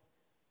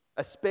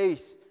 a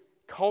space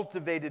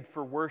cultivated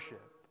for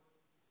worship,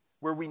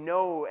 where we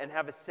know and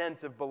have a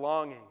sense of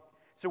belonging.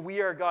 So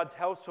we are God's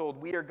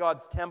household, we are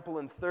God's temple,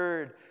 and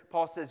third,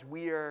 Paul says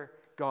we are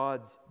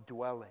God's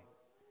dwelling.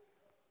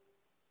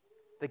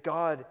 That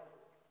God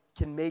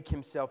can make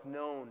himself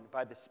known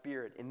by the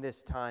Spirit in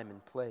this time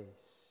and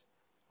place.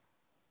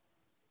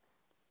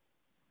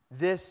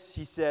 This,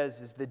 he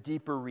says, is the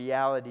deeper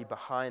reality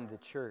behind the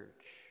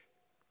church.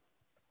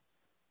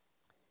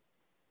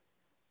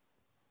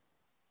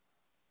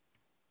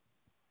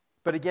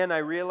 But again, I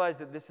realize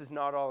that this is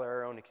not all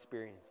our own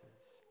experiences.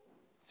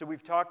 So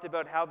we've talked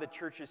about how the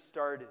church has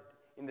started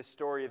in the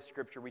story of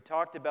Scripture. We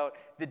talked about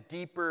the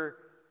deeper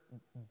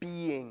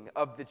being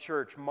of the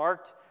church,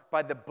 marked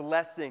by the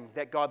blessing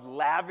that God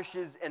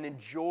lavishes and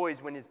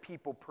enjoys when his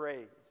people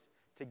praise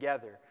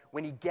together,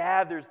 when he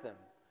gathers them.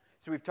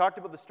 So we've talked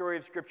about the story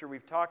of Scripture.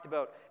 We've talked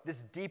about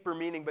this deeper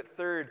meaning. But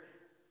third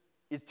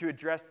is to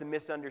address the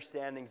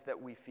misunderstandings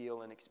that we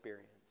feel and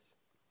experience.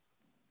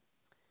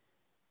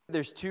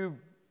 There's 2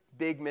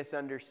 big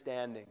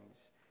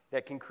misunderstandings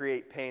that can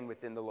create pain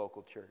within the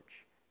local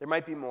church. There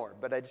might be more,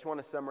 but I just want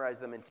to summarize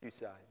them in 2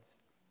 sides.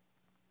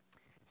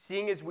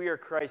 Seeing as we are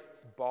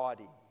Christ's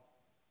body,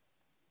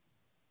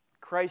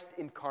 Christ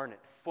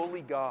incarnate,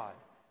 fully God,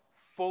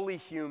 fully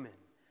human,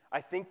 I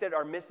think that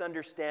our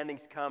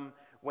misunderstandings come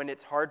when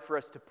it's hard for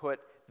us to put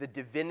the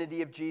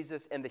divinity of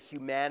Jesus and the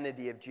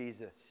humanity of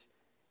Jesus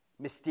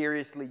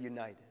mysteriously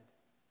united.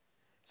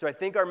 So I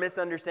think our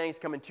misunderstandings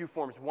come in 2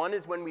 forms. One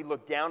is when we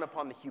look down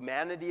upon the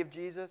humanity of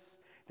Jesus.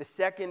 The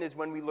second is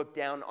when we look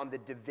down on the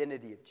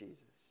divinity of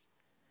Jesus.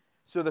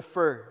 So the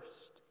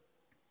first,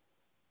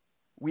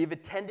 we have a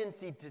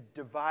tendency to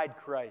divide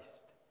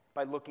Christ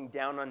by looking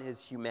down on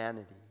his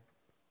humanity.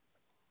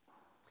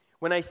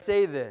 When I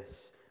say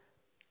this,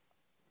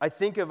 I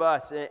think of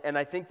us, and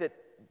I think that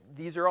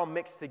these are all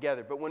mixed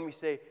together, but when we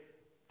say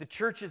the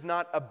church is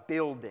not a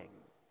building,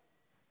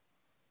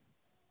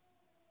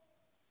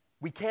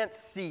 we can't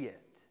see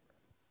it.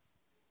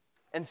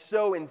 And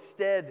so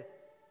instead,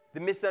 the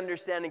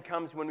misunderstanding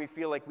comes when we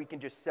feel like we can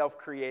just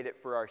self-create it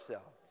for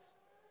ourselves.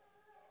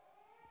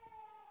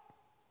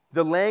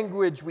 The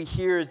language we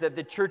hear is that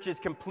the church is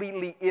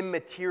completely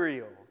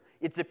immaterial.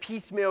 It's a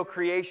piecemeal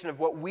creation of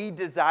what we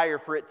desire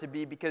for it to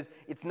be because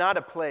it's not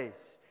a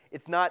place.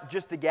 It's not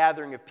just a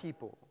gathering of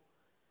people.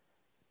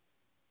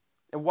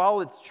 And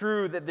while it's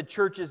true that the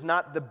church is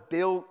not the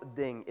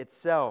building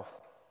itself,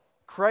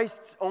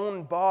 Christ's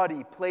own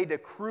body played a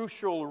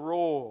crucial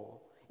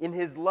role in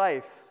his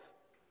life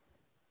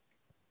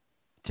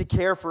to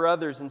care for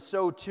others, and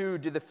so too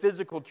do the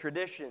physical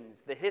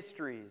traditions, the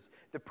histories,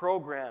 the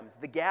programs,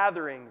 the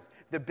gatherings,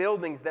 the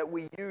buildings that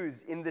we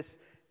use in this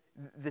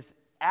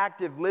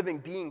active living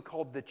being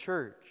called the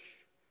church.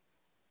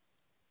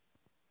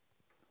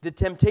 The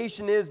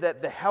temptation is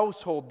that the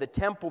household, the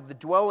temple, the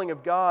dwelling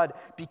of God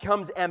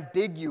becomes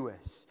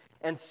ambiguous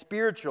and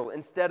spiritual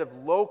instead of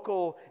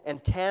local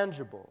and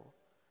tangible.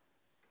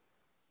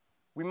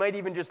 We might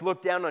even just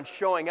look down on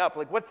showing up,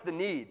 like, what's the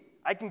need?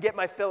 I can get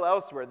my fill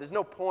elsewhere. There's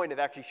no point of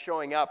actually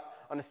showing up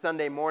on a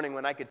Sunday morning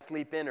when I could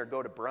sleep in or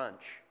go to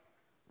brunch.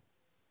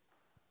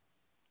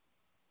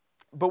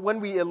 But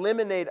when we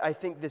eliminate, I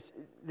think, this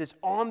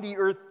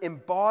on-the-earth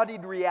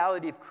embodied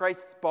reality of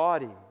Christ's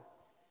body,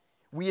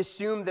 we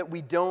assume that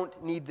we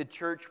don't need the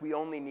church, we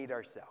only need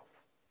ourselves.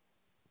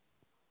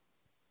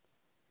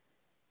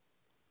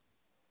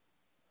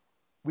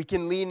 We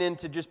can lean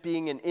into just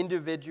being an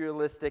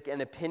individualistic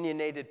and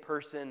opinionated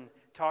person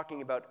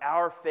talking about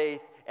our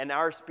faith and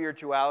our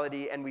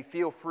spirituality, and we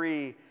feel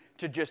free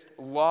to just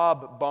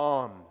lob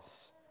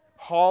bombs,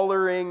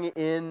 hollering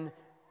in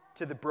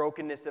to the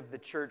brokenness of the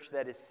church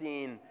that is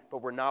seen,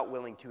 but we're not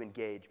willing to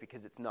engage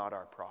because it's not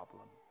our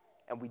problem,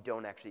 and we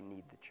don't actually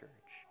need the church.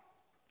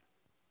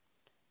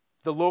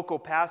 The local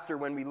pastor,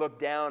 when we look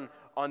down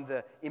on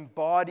the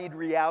embodied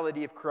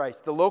reality of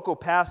Christ, the local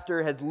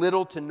pastor has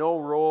little to no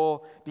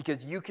role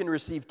because you can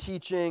receive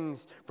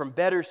teachings from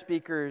better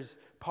speakers,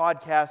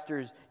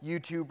 podcasters,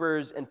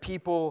 YouTubers, and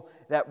people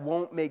that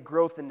won't make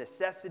growth a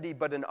necessity,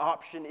 but an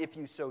option if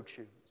you so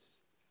choose.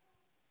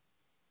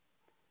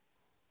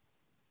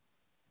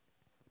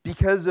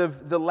 Because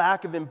of the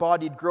lack of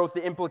embodied growth,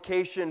 the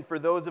implication for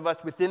those of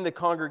us within the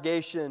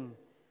congregation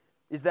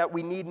is that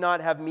we need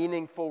not have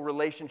meaningful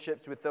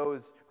relationships with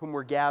those whom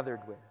we're gathered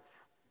with.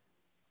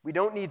 We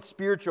don't need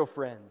spiritual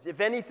friends.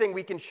 If anything,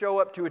 we can show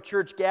up to a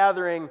church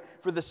gathering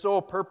for the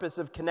sole purpose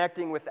of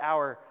connecting with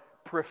our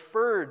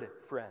preferred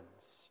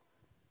friends.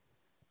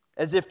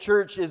 As if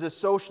church is a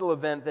social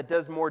event that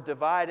does more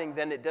dividing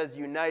than it does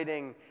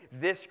uniting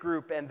this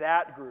group and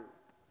that group.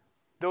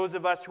 Those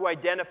of us who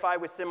identify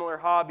with similar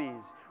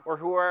hobbies or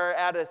who are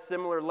at a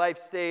similar life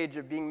stage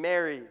of being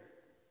married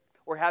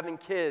or having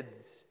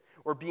kids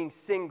or being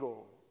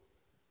single.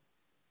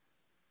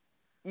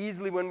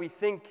 Easily when we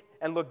think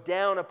and look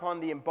down upon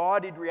the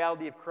embodied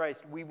reality of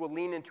Christ, we will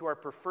lean into our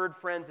preferred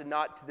friends and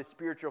not to the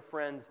spiritual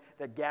friends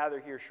that gather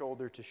here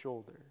shoulder to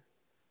shoulder.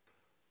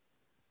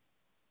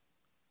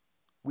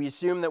 We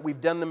assume that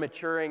we've done the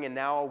maturing and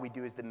now all we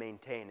do is the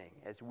maintaining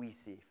as we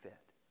see fit.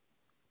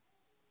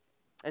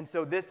 And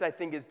so this, I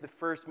think, is the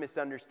first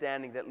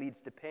misunderstanding that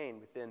leads to pain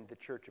within the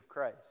Church of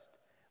Christ,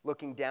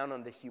 looking down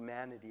on the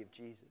humanity of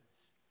Jesus.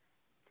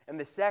 And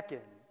the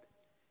second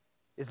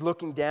is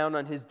looking down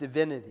on his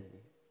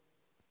divinity.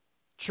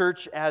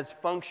 Church as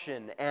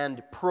function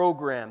and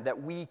program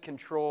that we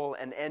control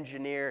and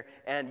engineer,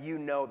 and you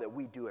know that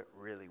we do it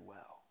really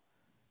well.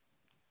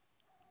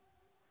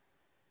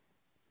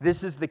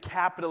 This is the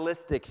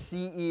capitalistic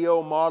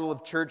CEO model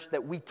of church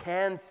that we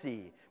can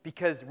see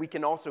because we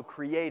can also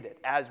create it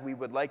as we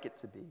would like it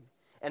to be,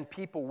 and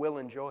people will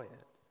enjoy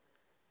it.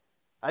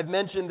 I've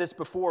mentioned this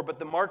before, but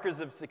the markers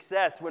of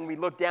success when we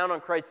look down on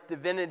Christ's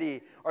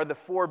divinity are the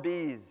 4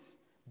 B's: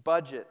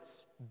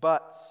 budgets,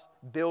 butts,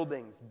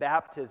 buildings,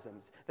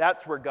 baptisms.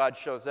 That's where God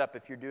shows up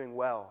if you're doing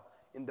well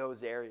in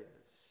those areas.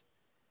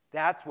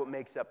 That's what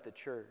makes up the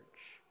church,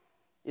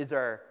 is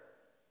our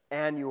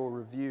annual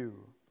review.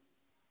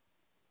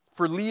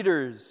 For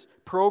leaders,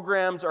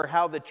 programs are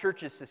how the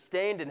church is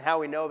sustained and how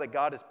we know that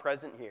God is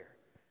present here.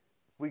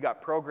 We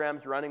got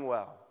programs running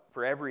well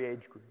for every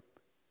age group.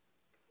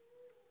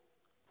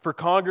 For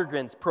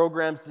congregants,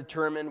 programs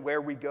determine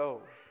where we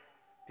go,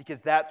 because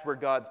that's where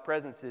God's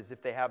presence is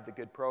if they have the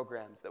good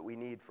programs that we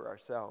need for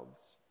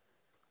ourselves.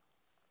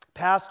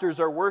 Pastors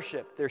are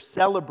worshiped. They're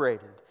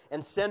celebrated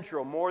and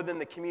central more than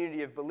the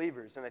community of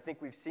believers. And I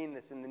think we've seen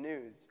this in the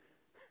news.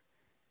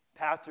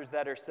 Pastors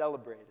that are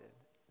celebrated,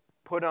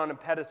 put on a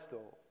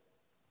pedestal.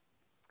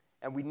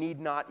 And we need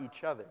not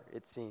each other,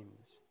 it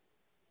seems.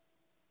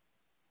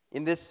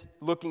 In this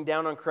looking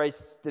down on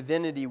Christ's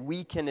divinity,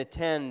 we can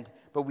attend,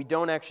 but we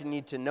don't actually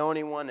need to know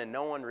anyone, and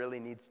no one really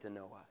needs to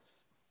know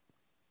us.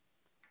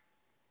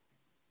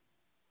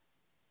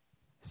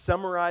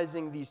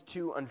 Summarizing these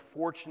two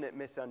unfortunate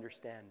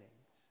misunderstandings,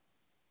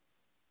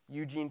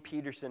 Eugene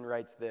Peterson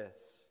writes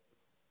this: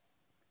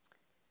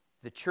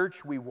 the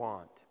church we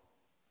want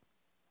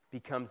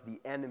becomes the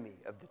enemy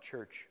of the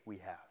church we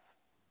have.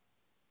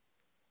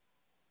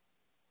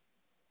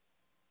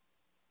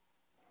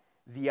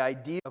 The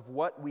idea of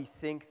what we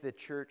think the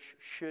church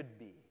should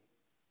be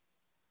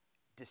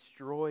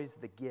destroys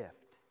the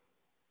gift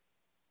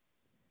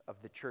of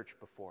the church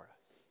before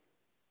us.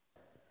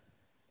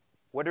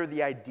 What are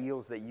the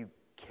ideals that you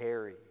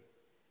carry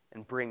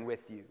and bring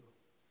with you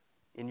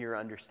in your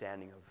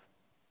understanding of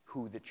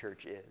who the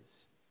church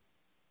is?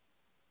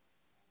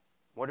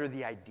 What are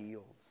the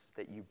ideals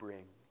that you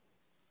bring?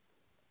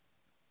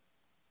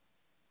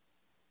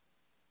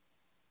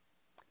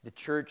 The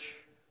church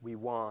we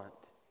want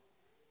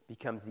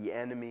becomes the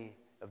enemy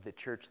of the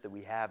church that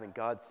we have, and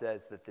God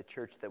says that the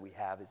church that we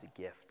have is a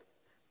gift.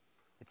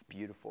 It's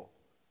beautiful.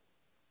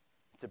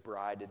 It's a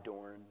bride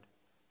adorned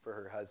for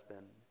her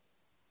husband,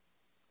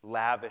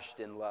 lavished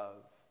in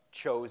love,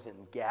 chosen,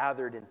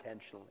 gathered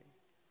intentionally.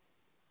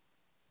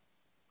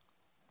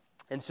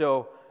 And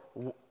so,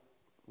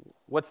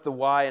 what's the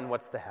why and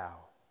what's the how?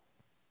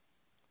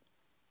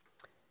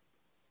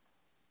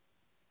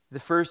 The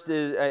first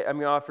is, I'm going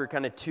to offer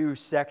kind of 2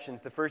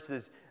 sections. The first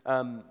is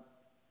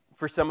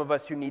for some of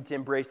us who need to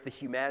embrace the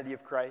humanity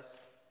of Christ,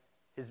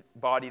 his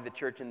body, the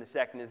church, and the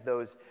second is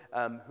those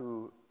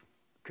who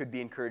could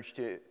be encouraged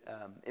to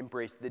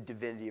embrace the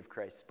divinity of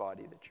Christ's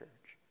body, the church.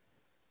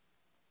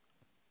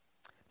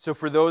 So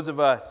for those of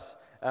us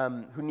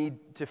who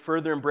need to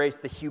further embrace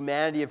the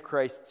humanity of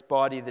Christ's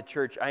body, the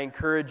church, I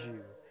encourage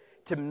you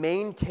to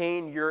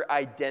maintain your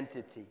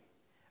identity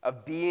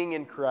of being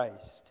in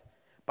Christ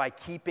by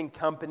keeping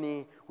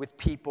company with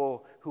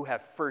people who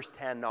have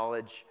firsthand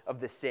knowledge of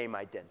the same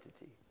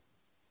identity.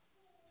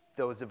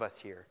 Those of us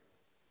here,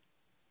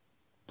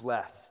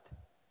 blessed,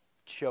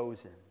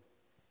 chosen,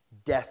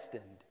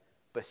 destined,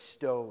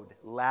 bestowed,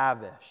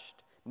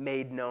 lavished,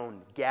 made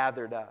known,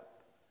 gathered up,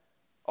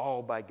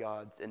 all by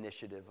God's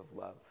initiative of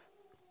love.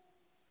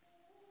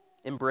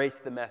 Embrace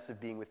the mess of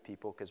being with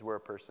people because we're a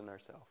person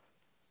ourselves.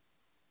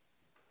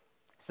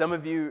 Some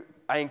of you,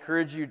 I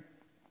encourage you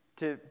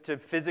to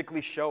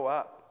physically show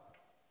up.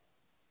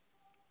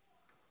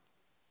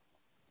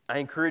 I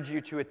encourage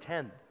you to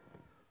attend.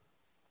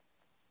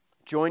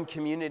 Join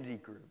community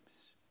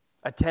groups.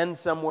 Attend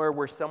somewhere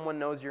where someone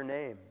knows your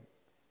name.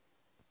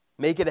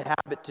 Make it a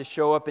habit to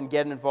show up and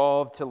get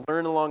involved, to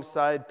learn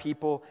alongside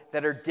people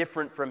that are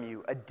different from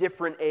you, a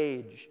different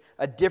age,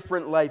 a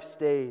different life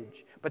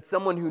stage, but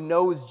someone who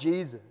knows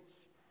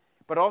Jesus,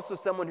 but also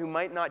someone who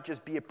might not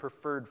just be a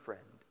preferred friend,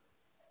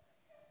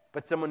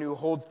 but someone who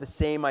holds the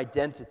same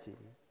identity.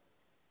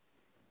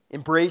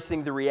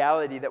 Embracing the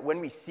reality that when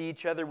we see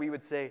each other, we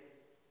would say,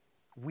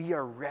 we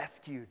are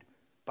rescued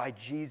by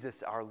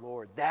Jesus our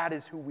Lord. That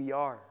is who we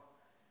are.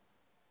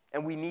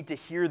 And we need to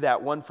hear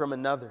that one from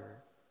another.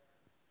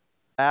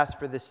 Last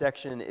for this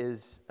section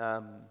is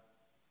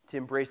to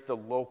embrace the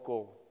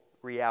local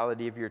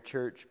reality of your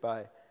church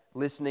by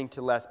listening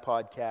to less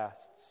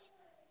podcasts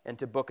and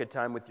to book a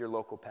time with your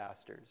local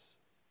pastors.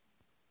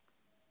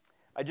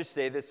 I just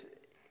say this,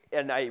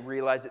 and I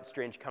realize it's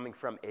strange coming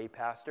from a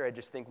pastor. I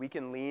just think we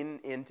can lean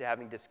into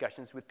having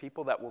discussions with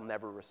people that will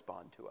never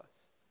respond to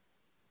us.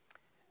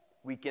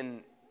 We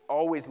can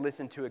always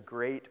listen to a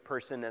great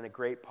person and a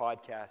great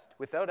podcast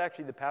without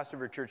actually the pastor of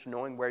your church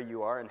knowing where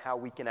you are and how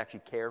we can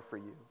actually care for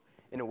you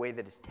in a way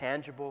that is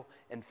tangible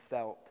and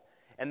felt.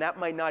 And that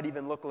might not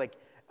even look like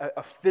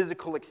a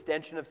physical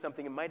extension of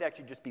something. It might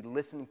actually just be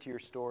listening to your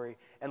story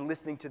and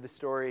listening to the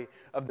story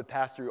of the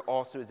pastor who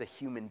also is a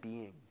human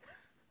being,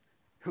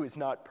 who is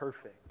not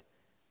perfect,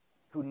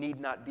 who need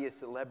not be a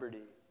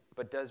celebrity,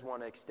 but does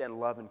want to extend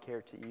love and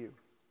care to you.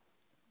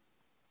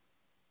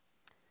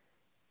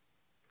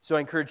 So I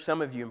encourage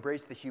some of you,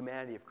 embrace the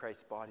humanity of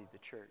Christ's body, the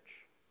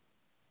church.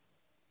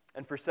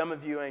 And for some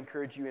of you, I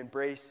encourage you,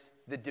 embrace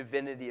the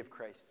divinity of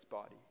Christ's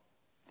body,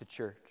 the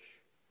church.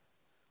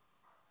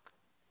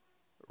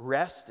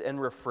 Rest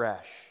and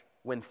refresh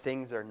when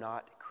things are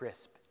not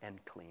crisp and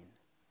clean.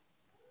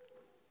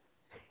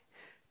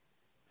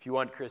 If you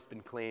want crisp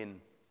and clean,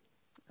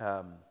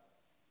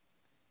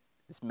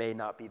 this may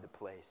not be the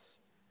place.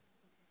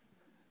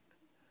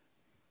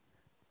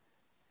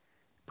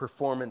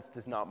 Performance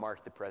does not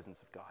mark the presence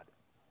of God.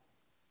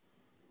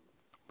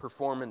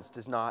 Performance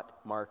does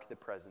not mark the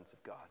presence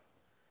of God.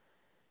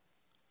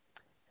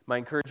 My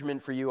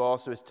encouragement for you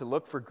also is to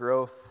look for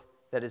growth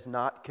that is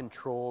not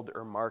controlled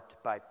or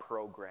marked by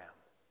program.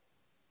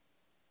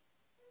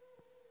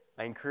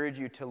 I encourage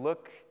you to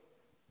look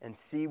and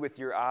see with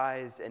your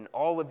eyes and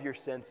all of your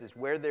senses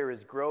where there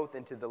is growth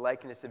into the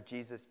likeness of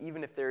Jesus,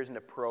 even if there isn't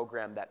a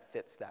program that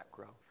fits that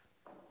growth.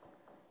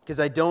 Because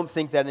I don't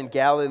think that in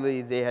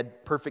Galilee they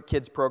had perfect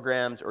kids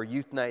programs or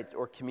youth nights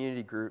or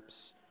community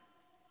groups,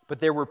 but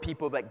there were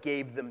people that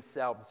gave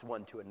themselves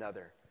one to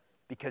another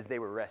because they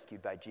were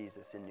rescued by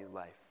Jesus in new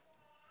life.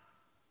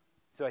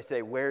 So I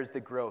say, where's the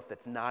growth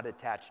that's not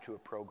attached to a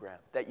program,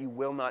 that you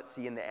will not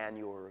see in the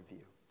annual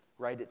review?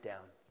 Write it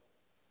down.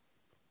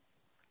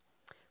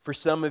 For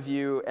some of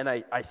you, and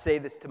I say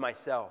this to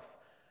myself,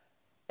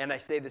 and I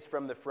say this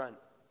from the front,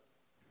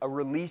 a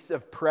release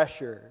of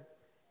pressure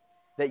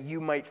that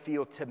you might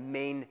feel to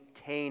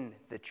maintain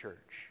the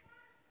church.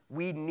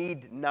 We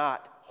need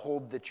not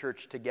hold the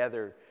church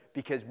together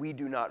because we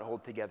do not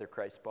hold together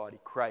Christ's body.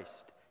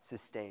 Christ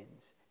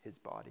sustains his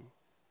body.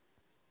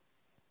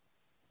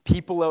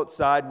 People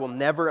outside will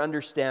never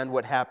understand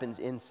what happens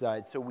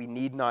inside, so we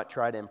need not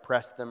try to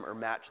impress them or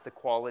match the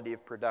quality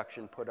of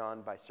production put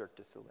on by Cirque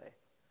du Soleil.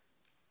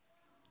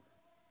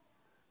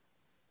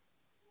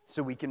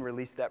 So we can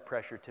release that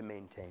pressure to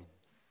maintain.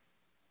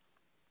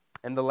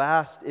 And the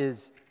last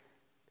is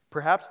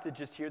perhaps to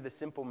just hear the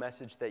simple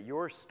message that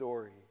your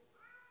story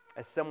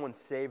as someone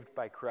saved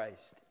by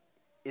Christ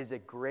is a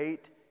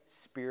great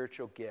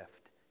spiritual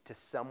gift to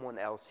someone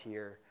else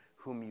here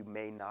whom you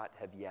may not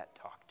have yet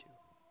talked to.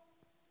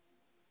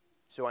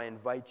 So I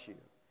invite you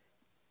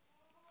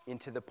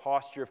into the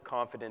posture of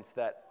confidence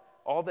that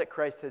all that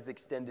Christ has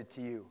extended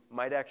to you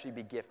might actually be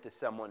a gift to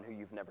someone who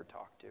you've never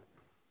talked to.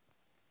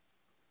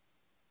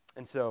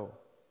 And so,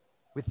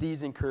 with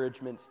these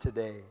encouragements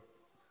today,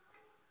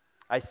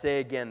 I say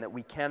again that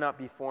we cannot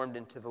be formed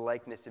into the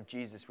likeness of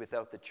Jesus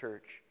without the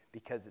church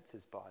because it's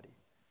his body.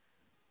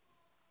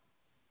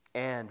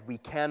 And we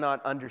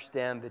cannot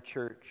understand the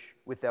church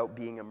without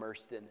being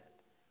immersed in it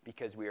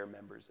because we are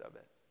members of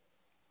it.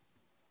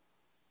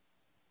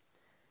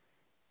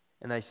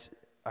 And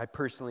I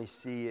personally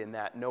see in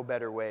that no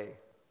better way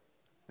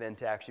than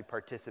to actually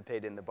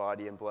participate in the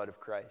body and blood of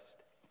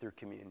Christ through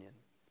communion.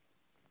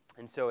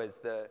 And so as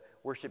the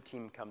worship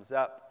team comes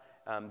up,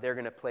 they're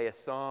going to play a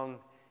song,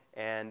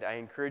 and I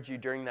encourage you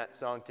during that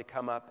song to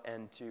come up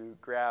and to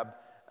grab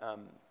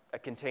a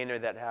container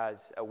that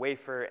has a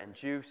wafer and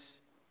juice,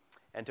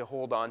 and to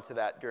hold on to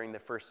that during the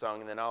first song,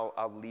 and then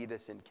I'll lead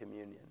us in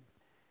communion.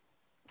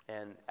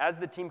 And as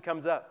the team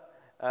comes up,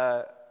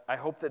 I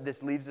hope that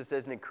this leaves us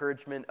as an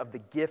encouragement of the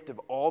gift of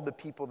all the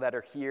people that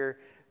are here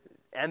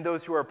and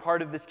those who are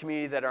part of this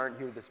community that aren't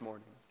here this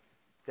morning.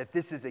 That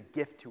this is a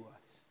gift to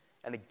us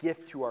and a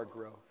gift to our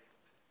growth.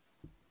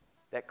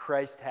 That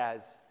Christ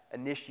has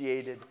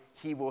initiated,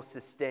 he will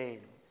sustain,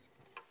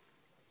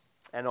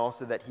 and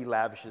also that he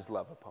lavishes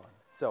love upon.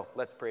 So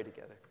let's pray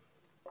together.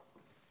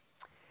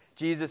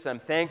 Jesus, I'm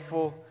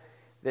thankful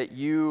that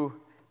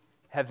you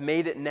have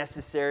made it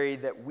necessary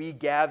that we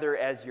gather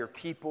as your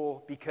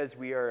people because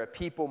we are a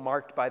people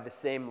marked by the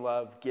same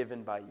love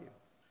given by you.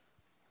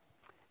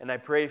 And I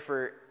pray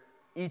for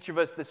each of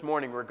us this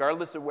morning,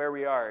 regardless of where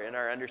we are in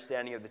our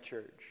understanding of the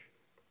church,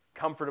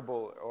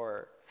 comfortable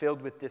or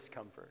filled with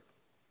discomfort,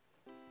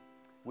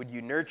 would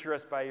you nurture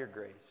us by your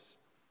grace?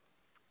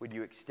 Would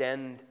you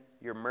extend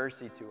your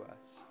mercy to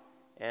us?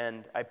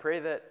 And I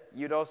pray that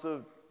you'd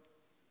also,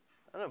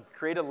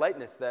 create a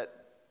lightness that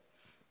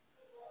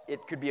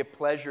it could be a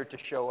pleasure to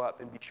show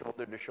up and be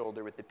shoulder to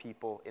shoulder with the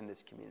people in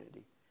this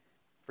community.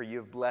 For you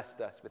have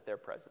blessed us with their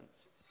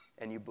presence,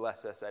 and you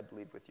bless us, I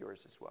believe, with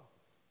yours as well.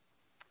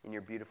 In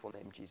your beautiful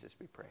name, Jesus,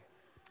 we pray.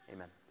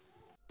 Amen.